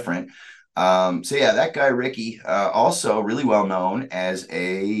little different. So yeah, that guy, Ricky, also really well known as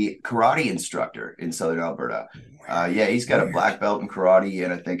a karate instructor in Southern Alberta. He's got a black belt in karate,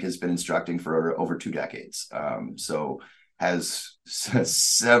 and I think has been instructing for over 2 decades. So has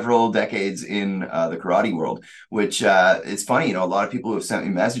several decades in the karate world, which it's funny, a lot of people who have sent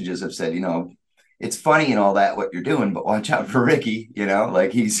me messages have said, it's funny and all that, what you're doing, but watch out for Ricky,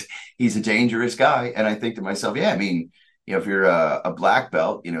 like he's a dangerous guy. And I think to myself, if you're a black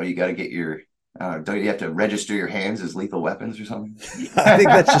belt, you got to get your, don't you have to register your hands as lethal weapons or something? I think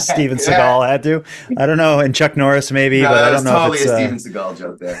that's just Steven Seagal had to. I don't know. And Chuck Norris maybe, but I don't know. Totally if it's a Steven Seagal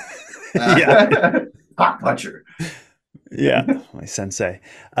joke there. Hot puncher. Yeah, my sensei.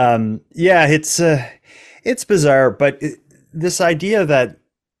 It's bizarre, but this idea that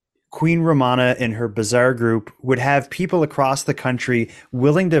Queen Romana and her bizarre group would have people across the country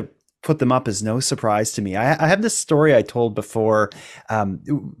willing to put them up is no surprise to me. I have this story I told before.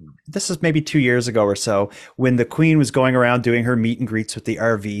 This is maybe 2 years ago or so, when the Queen was going around doing her meet and greets with the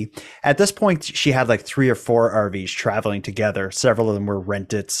RV. At this point, she had like 3 or 4 RVs traveling together. Several of them were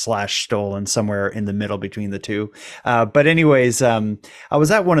rented / stolen somewhere in the middle between the two. But anyways, I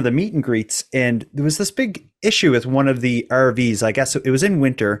was at one of the meet and greets, and there was this big issue with one of the RVs. I guess it was in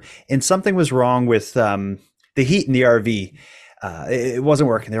winter, and something was wrong with the heat in the RV. It wasn't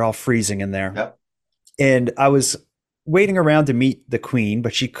working. They're all freezing in there. Yep. And I was waiting around to meet the Queen,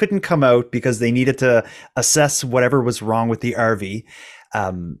 but she couldn't come out because they needed to assess whatever was wrong with the RV.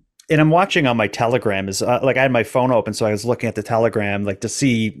 And I'm watching on my Telegram, I had my phone open, so I was looking at the Telegram, like to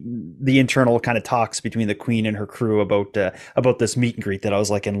see the internal kind of talks between the Queen and her crew about this meet and greet that I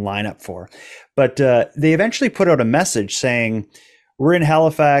was like in lineup for. But they eventually put out a message saying, we're in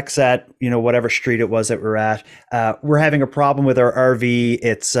Halifax at, whatever street it was that we're at. We're having a problem with our RV.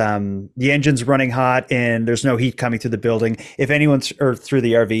 It's the engine's running hot and there's no heat coming through the building. Or through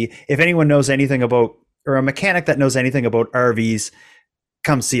the RV, if anyone knows anything about, or a mechanic that knows anything about RVs,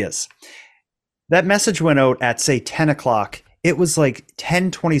 come see us. That message went out at say 10 o'clock. It was like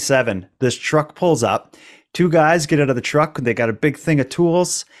 10:27. This truck pulls up. 2 guys get out of the truck. They got a big thing of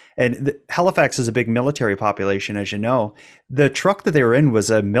tools. And Halifax is a big military population, as you know. The truck that they were in was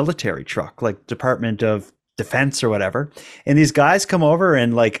a military truck, like Department of Defense or whatever. And these guys come over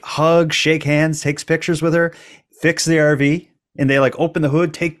and like hug, shake hands, takes pictures with her, fix the RV. And they like open the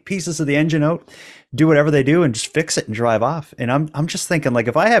hood, take pieces of the engine out, do whatever they do and just fix it and drive off. And I'm just thinking, like,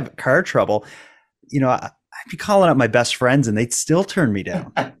 if I have car trouble, I'd be calling up my best friends and they'd still turn me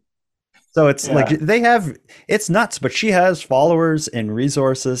down. So it's like it's nuts, but she has followers and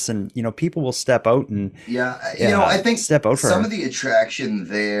resources, and people will step out and I think step out for some her. of the attraction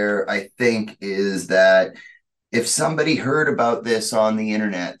there, I think, is that if somebody heard about this on the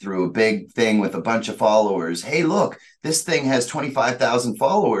internet through a big thing with a bunch of followers, hey, look, this thing has 25,000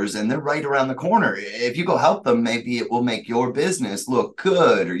 followers and they're right around the corner. If you go help them, maybe it will make your business look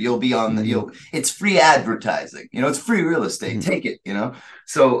good, or you'll be on it's free advertising, it's free real estate. Take it,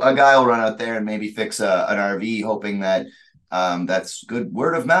 So a guy will run out there and maybe fix an RV, hoping that that's good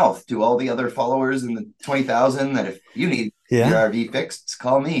word of mouth to all the other followers in the 20,000, that if you need your RV fixed,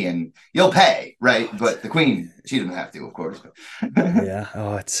 call me and you'll pay, right? But the Queen, she doesn't have to, of course.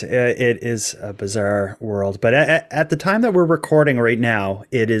 It is a bizarre world. But at the time that we're recording right now,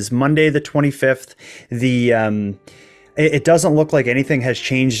 it is Monday the 25th. It doesn't look like anything has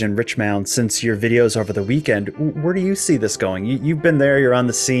changed in Richmount since your videos over the weekend. Where do you see this going? You've been there, you're on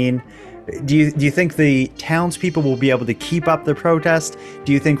the scene. Do you think the townspeople will be able to keep up the protest?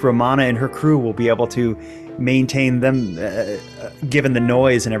 Do you think Romana and her crew will be able to maintain them, given the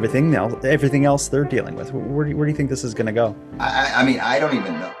noise and everything else they're dealing with? Where do you think this is going to go? I mean, I don't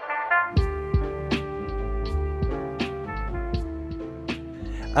even know.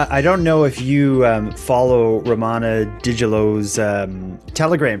 I don't know if you follow Romana Digilo's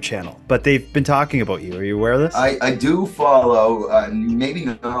Telegram channel, but they've been talking about you. Are you aware of this? I do follow, maybe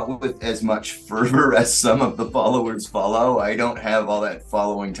not with as much fervor as some of the followers follow. I don't have all that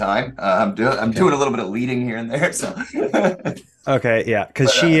following time. I'm doing a little bit of leading here and there. So okay, yeah,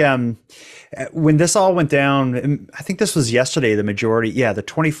 because she when this all went down, I think this was yesterday. The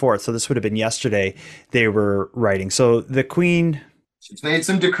 24th. So this would have been yesterday. They were writing. So the Queen. She's made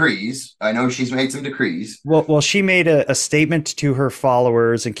some decrees. I know she's made some decrees. Well, she made a statement to her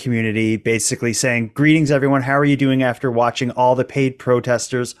followers and community, basically saying, "Greetings, everyone. How are you doing after watching all the paid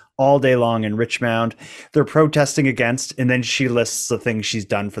protesters all day long in Richmount? They're protesting against," and then she lists the things she's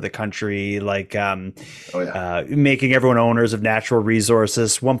done for the country, like making everyone owners of natural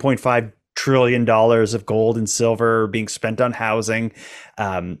resources, $1.5 trillion of gold and silver being spent on housing.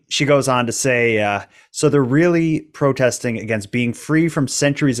 She goes on to say, so they're really protesting against being free from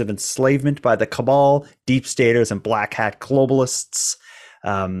centuries of enslavement by the cabal, deep staters, and black hat globalists.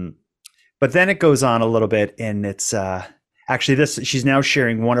 But then it goes on a little bit, and it's actually she's now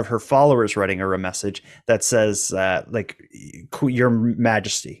sharing one of her followers writing her a message that says, Your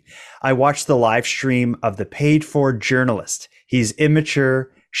Majesty, I watched the live stream of the paid for journalist. He's immature,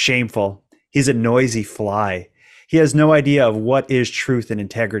 shameful. He's a noisy fly. He has no idea of what is truth and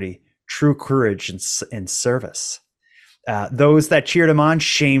integrity, true courage and service. Those that cheered him on,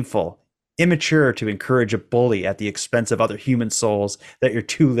 shameful, immature to encourage a bully at the expense of other human souls that you're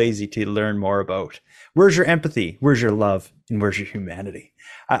too lazy to learn more about. Where's your empathy? Where's your love? And where's your humanity?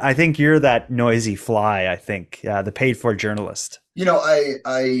 I think you're that noisy fly, I think, the paid for journalist.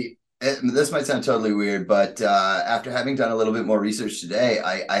 I This might sound totally weird, but after having done a little bit more research today,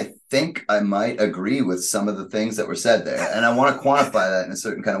 I think I might agree with some of the things that were said there, and I want to quantify that in a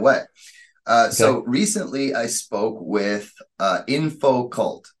certain kind of way. So recently, I spoke with Info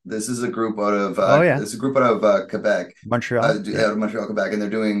Cult. This is a group out of Quebec, Montreal, out of Montreal, Quebec, and they're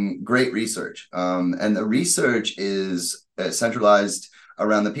doing great research. And the research is centralized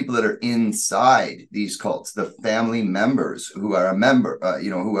around the people that are inside these cults, the family members who are a member,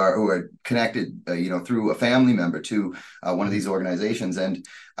 who are connected, through a family member to one of these organizations, and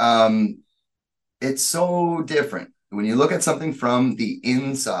it's so different when you look at something from the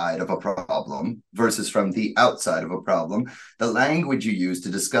inside of a problem versus from the outside of a problem. The language you use to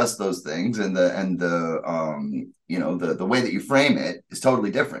discuss those things and the way that you frame it is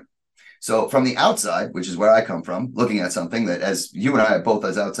totally different. So from the outside, which is where I come from, looking at something that, as you and I both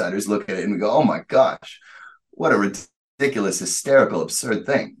as outsiders look at it and we go, oh my gosh, what a ridiculous, hysterical, absurd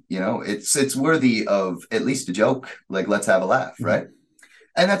thing. It's worthy of at least a joke. Like, let's have a laugh, right?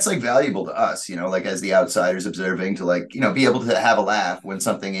 And that's like valuable to us, like as the outsiders observing, to be able to have a laugh when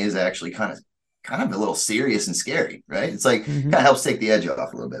something is actually kind of a little serious and scary, right? It's like kind of helps take the edge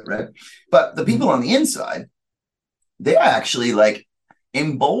off a little bit, right? But the people on the inside, they're actually like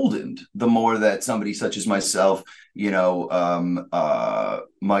emboldened the more that somebody such as myself,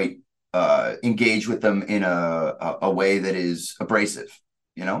 might engage with them in a way that is abrasive,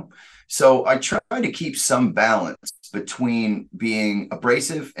 So I try to keep some balance between being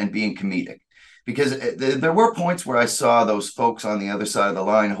abrasive and being comedic, because there were points where I saw those folks on the other side of the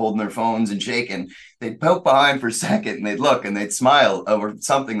line holding their phones and shaking. They'd poke behind for a second and they'd look and they'd smile over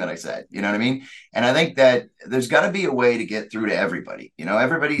something that I said, you know what I mean? And I think that there's got to be a way to get through to everybody.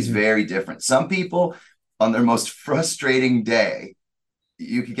 Everybody's very different. Some people on their most frustrating day,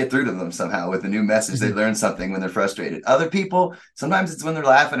 you could get through to them somehow with a new message. They learn something when they're frustrated. Other people, sometimes it's when they're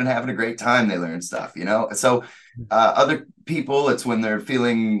laughing and having a great time, they learn stuff, So other people, it's when they're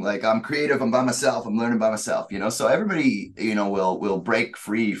feeling like, I'm creative, I'm by myself, I'm learning by myself, So everybody, will break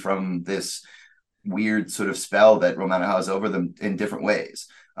free from this weird sort of spell that Romana has over them in different ways.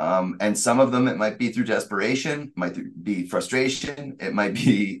 And some of them, it might be through desperation, might be frustration. It might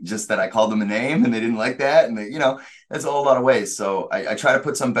be just that I called them a name and they didn't like that. And there's a whole lot of ways. So I try to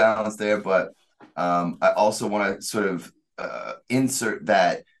put some balance there, but I also want to sort of insert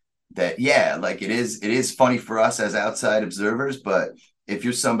that like it is funny for us as outside observers, but if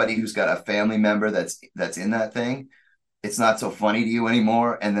you're somebody who's got a family member that's in that thing, it's not so funny to you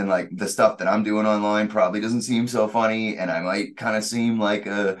anymore. And then like the stuff that I'm doing online probably doesn't seem so funny. And I might kind of seem like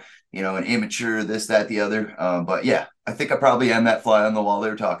an immature, this, that, the other. But yeah, I think I probably am that fly on the wall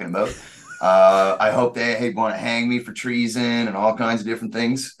they were talking about. I hope they want to hang me for treason and all kinds of different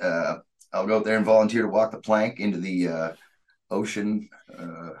things. I'll go out there and volunteer to walk the plank into the ocean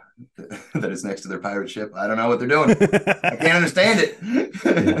that is next to their pirate ship. I don't know what they're doing. I can't understand it.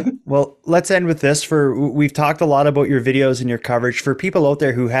 Yeah. Well, let's end with this. We've talked a lot about your videos and your coverage. For people out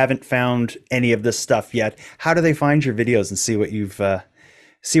there who haven't found any of this stuff yet, how do they find your videos and see what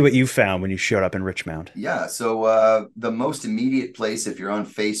you've found when you showed up in Richmount? Yeah, so the most immediate place, if you're on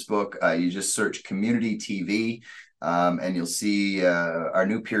Facebook, you just search Community TV, and you'll see our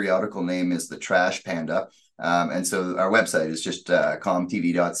new periodical name is The Trash Panda. And so our website is just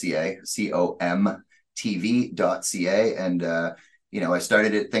comtv.ca, comtv.ca. And, I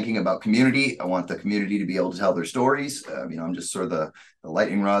started it thinking about community. I want the community to be able to tell their stories. I'm just sort of the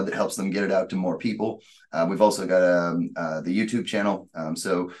lightning rod that helps them get it out to more people. We've also got the YouTube channel.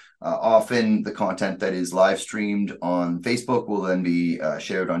 So often the content that is live streamed on Facebook will then be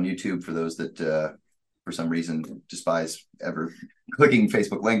shared on YouTube for those that for some reason despise ever clicking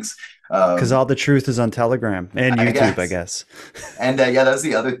Facebook links. Because all the truth is on Telegram and YouTube, I guess. And that's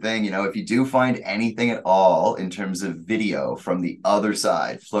the other thing, if you do find anything at all in terms of video from the other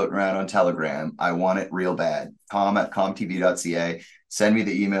side floating around on Telegram, I want it real bad. com@comtv.ca. Send me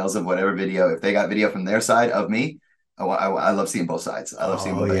the emails of whatever video. If they got video from their side of me, I love seeing both sides. I love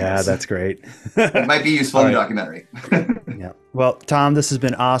seeing both sides. Yeah, that's great. It might be useful in a documentary. Yeah. Well, Tom, this has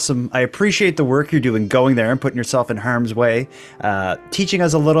been awesome. I appreciate the work you're doing, going there and putting yourself in harm's way, teaching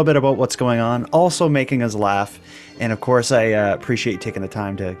us a little bit about what's going on, also making us laugh. And of course, I appreciate you taking the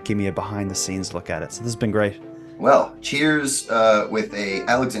time to give me a behind the scenes look at it. So this has been great. Well, cheers with a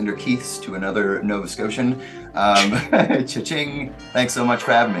Alexander Keith's to another Nova Scotian. Cha-ching. Thanks so much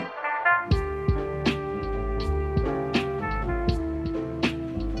for having me.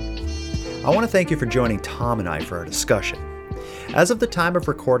 I want to thank you for joining Tom and I for our discussion. As of the time of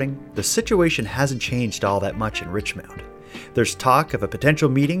recording, the situation hasn't changed all that much in Richmount. There's talk of a potential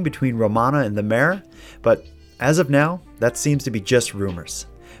meeting between Romana and the mayor, but as of now, that seems to be just rumors.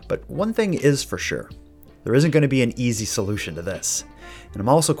 But one thing is for sure, there isn't going to be an easy solution to this. And I'm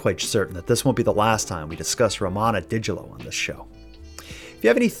also quite certain that this won't be the last time we discuss Romana Digilo on this show. If you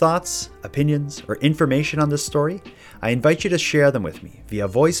have any thoughts, opinions, or information on this story, I invite you to share them with me via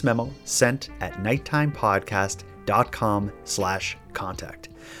voice memo sent at nighttimepodcast.com/contact.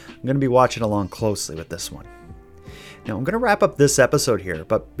 I'm going to be watching along closely with this one. Now, I'm going to wrap up this episode here,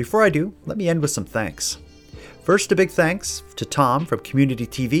 but before I do, let me end with some thanks. First, a big thanks to Tom from Community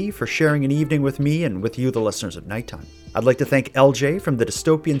TV for sharing an evening with me and with you, the listeners of Nighttime. I'd like to thank LJ from the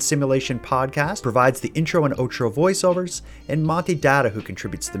Dystopian Simulation podcast, provides the intro and outro voiceovers, and Monty Data, who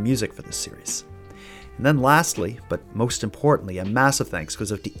contributes the music for this series. And then lastly, but most importantly, a massive thanks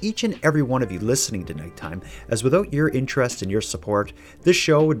goes out to each and every one of you listening to Nighttime, as without your interest and your support, this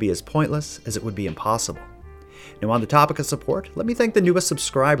show would be as pointless as it would be impossible. Now, on the topic of support, let me thank the newest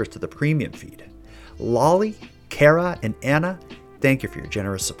subscribers to the premium feed. Lolly, Kara, and Anna, thank you for your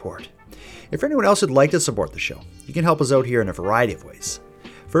generous support. If anyone else would like to support the show, you can help us out here in a variety of ways.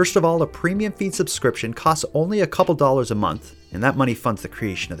 First of all, a premium feed subscription costs only a couple dollars a month, and that money funds the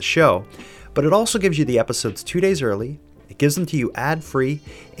creation of the show, but it also gives you the episodes 2 days early, it gives them to you ad-free,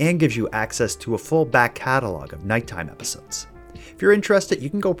 and gives you access to a full back catalog of Nighttime episodes. If you're interested, you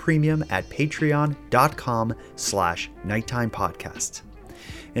can go premium at patreon.com/nighttimepodcast.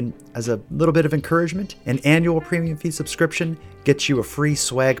 And as a little bit of encouragement, an annual premium feed subscription gets you a free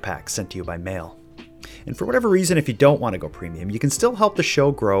swag pack sent to you by mail. And for whatever reason, if you don't want to go premium, you can still help the show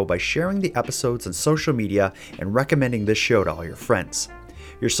grow by sharing the episodes on social media and recommending this show to all your friends.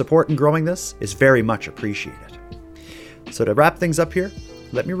 Your support in growing this is very much appreciated. So to wrap things up here,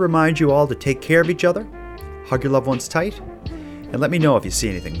 let me remind you all to take care of each other, hug your loved ones tight, and let me know if you see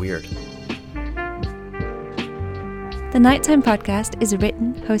anything weird. The Nighttime Podcast is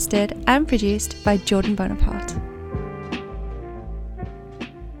written, hosted, and produced by Jordan Bonaparte.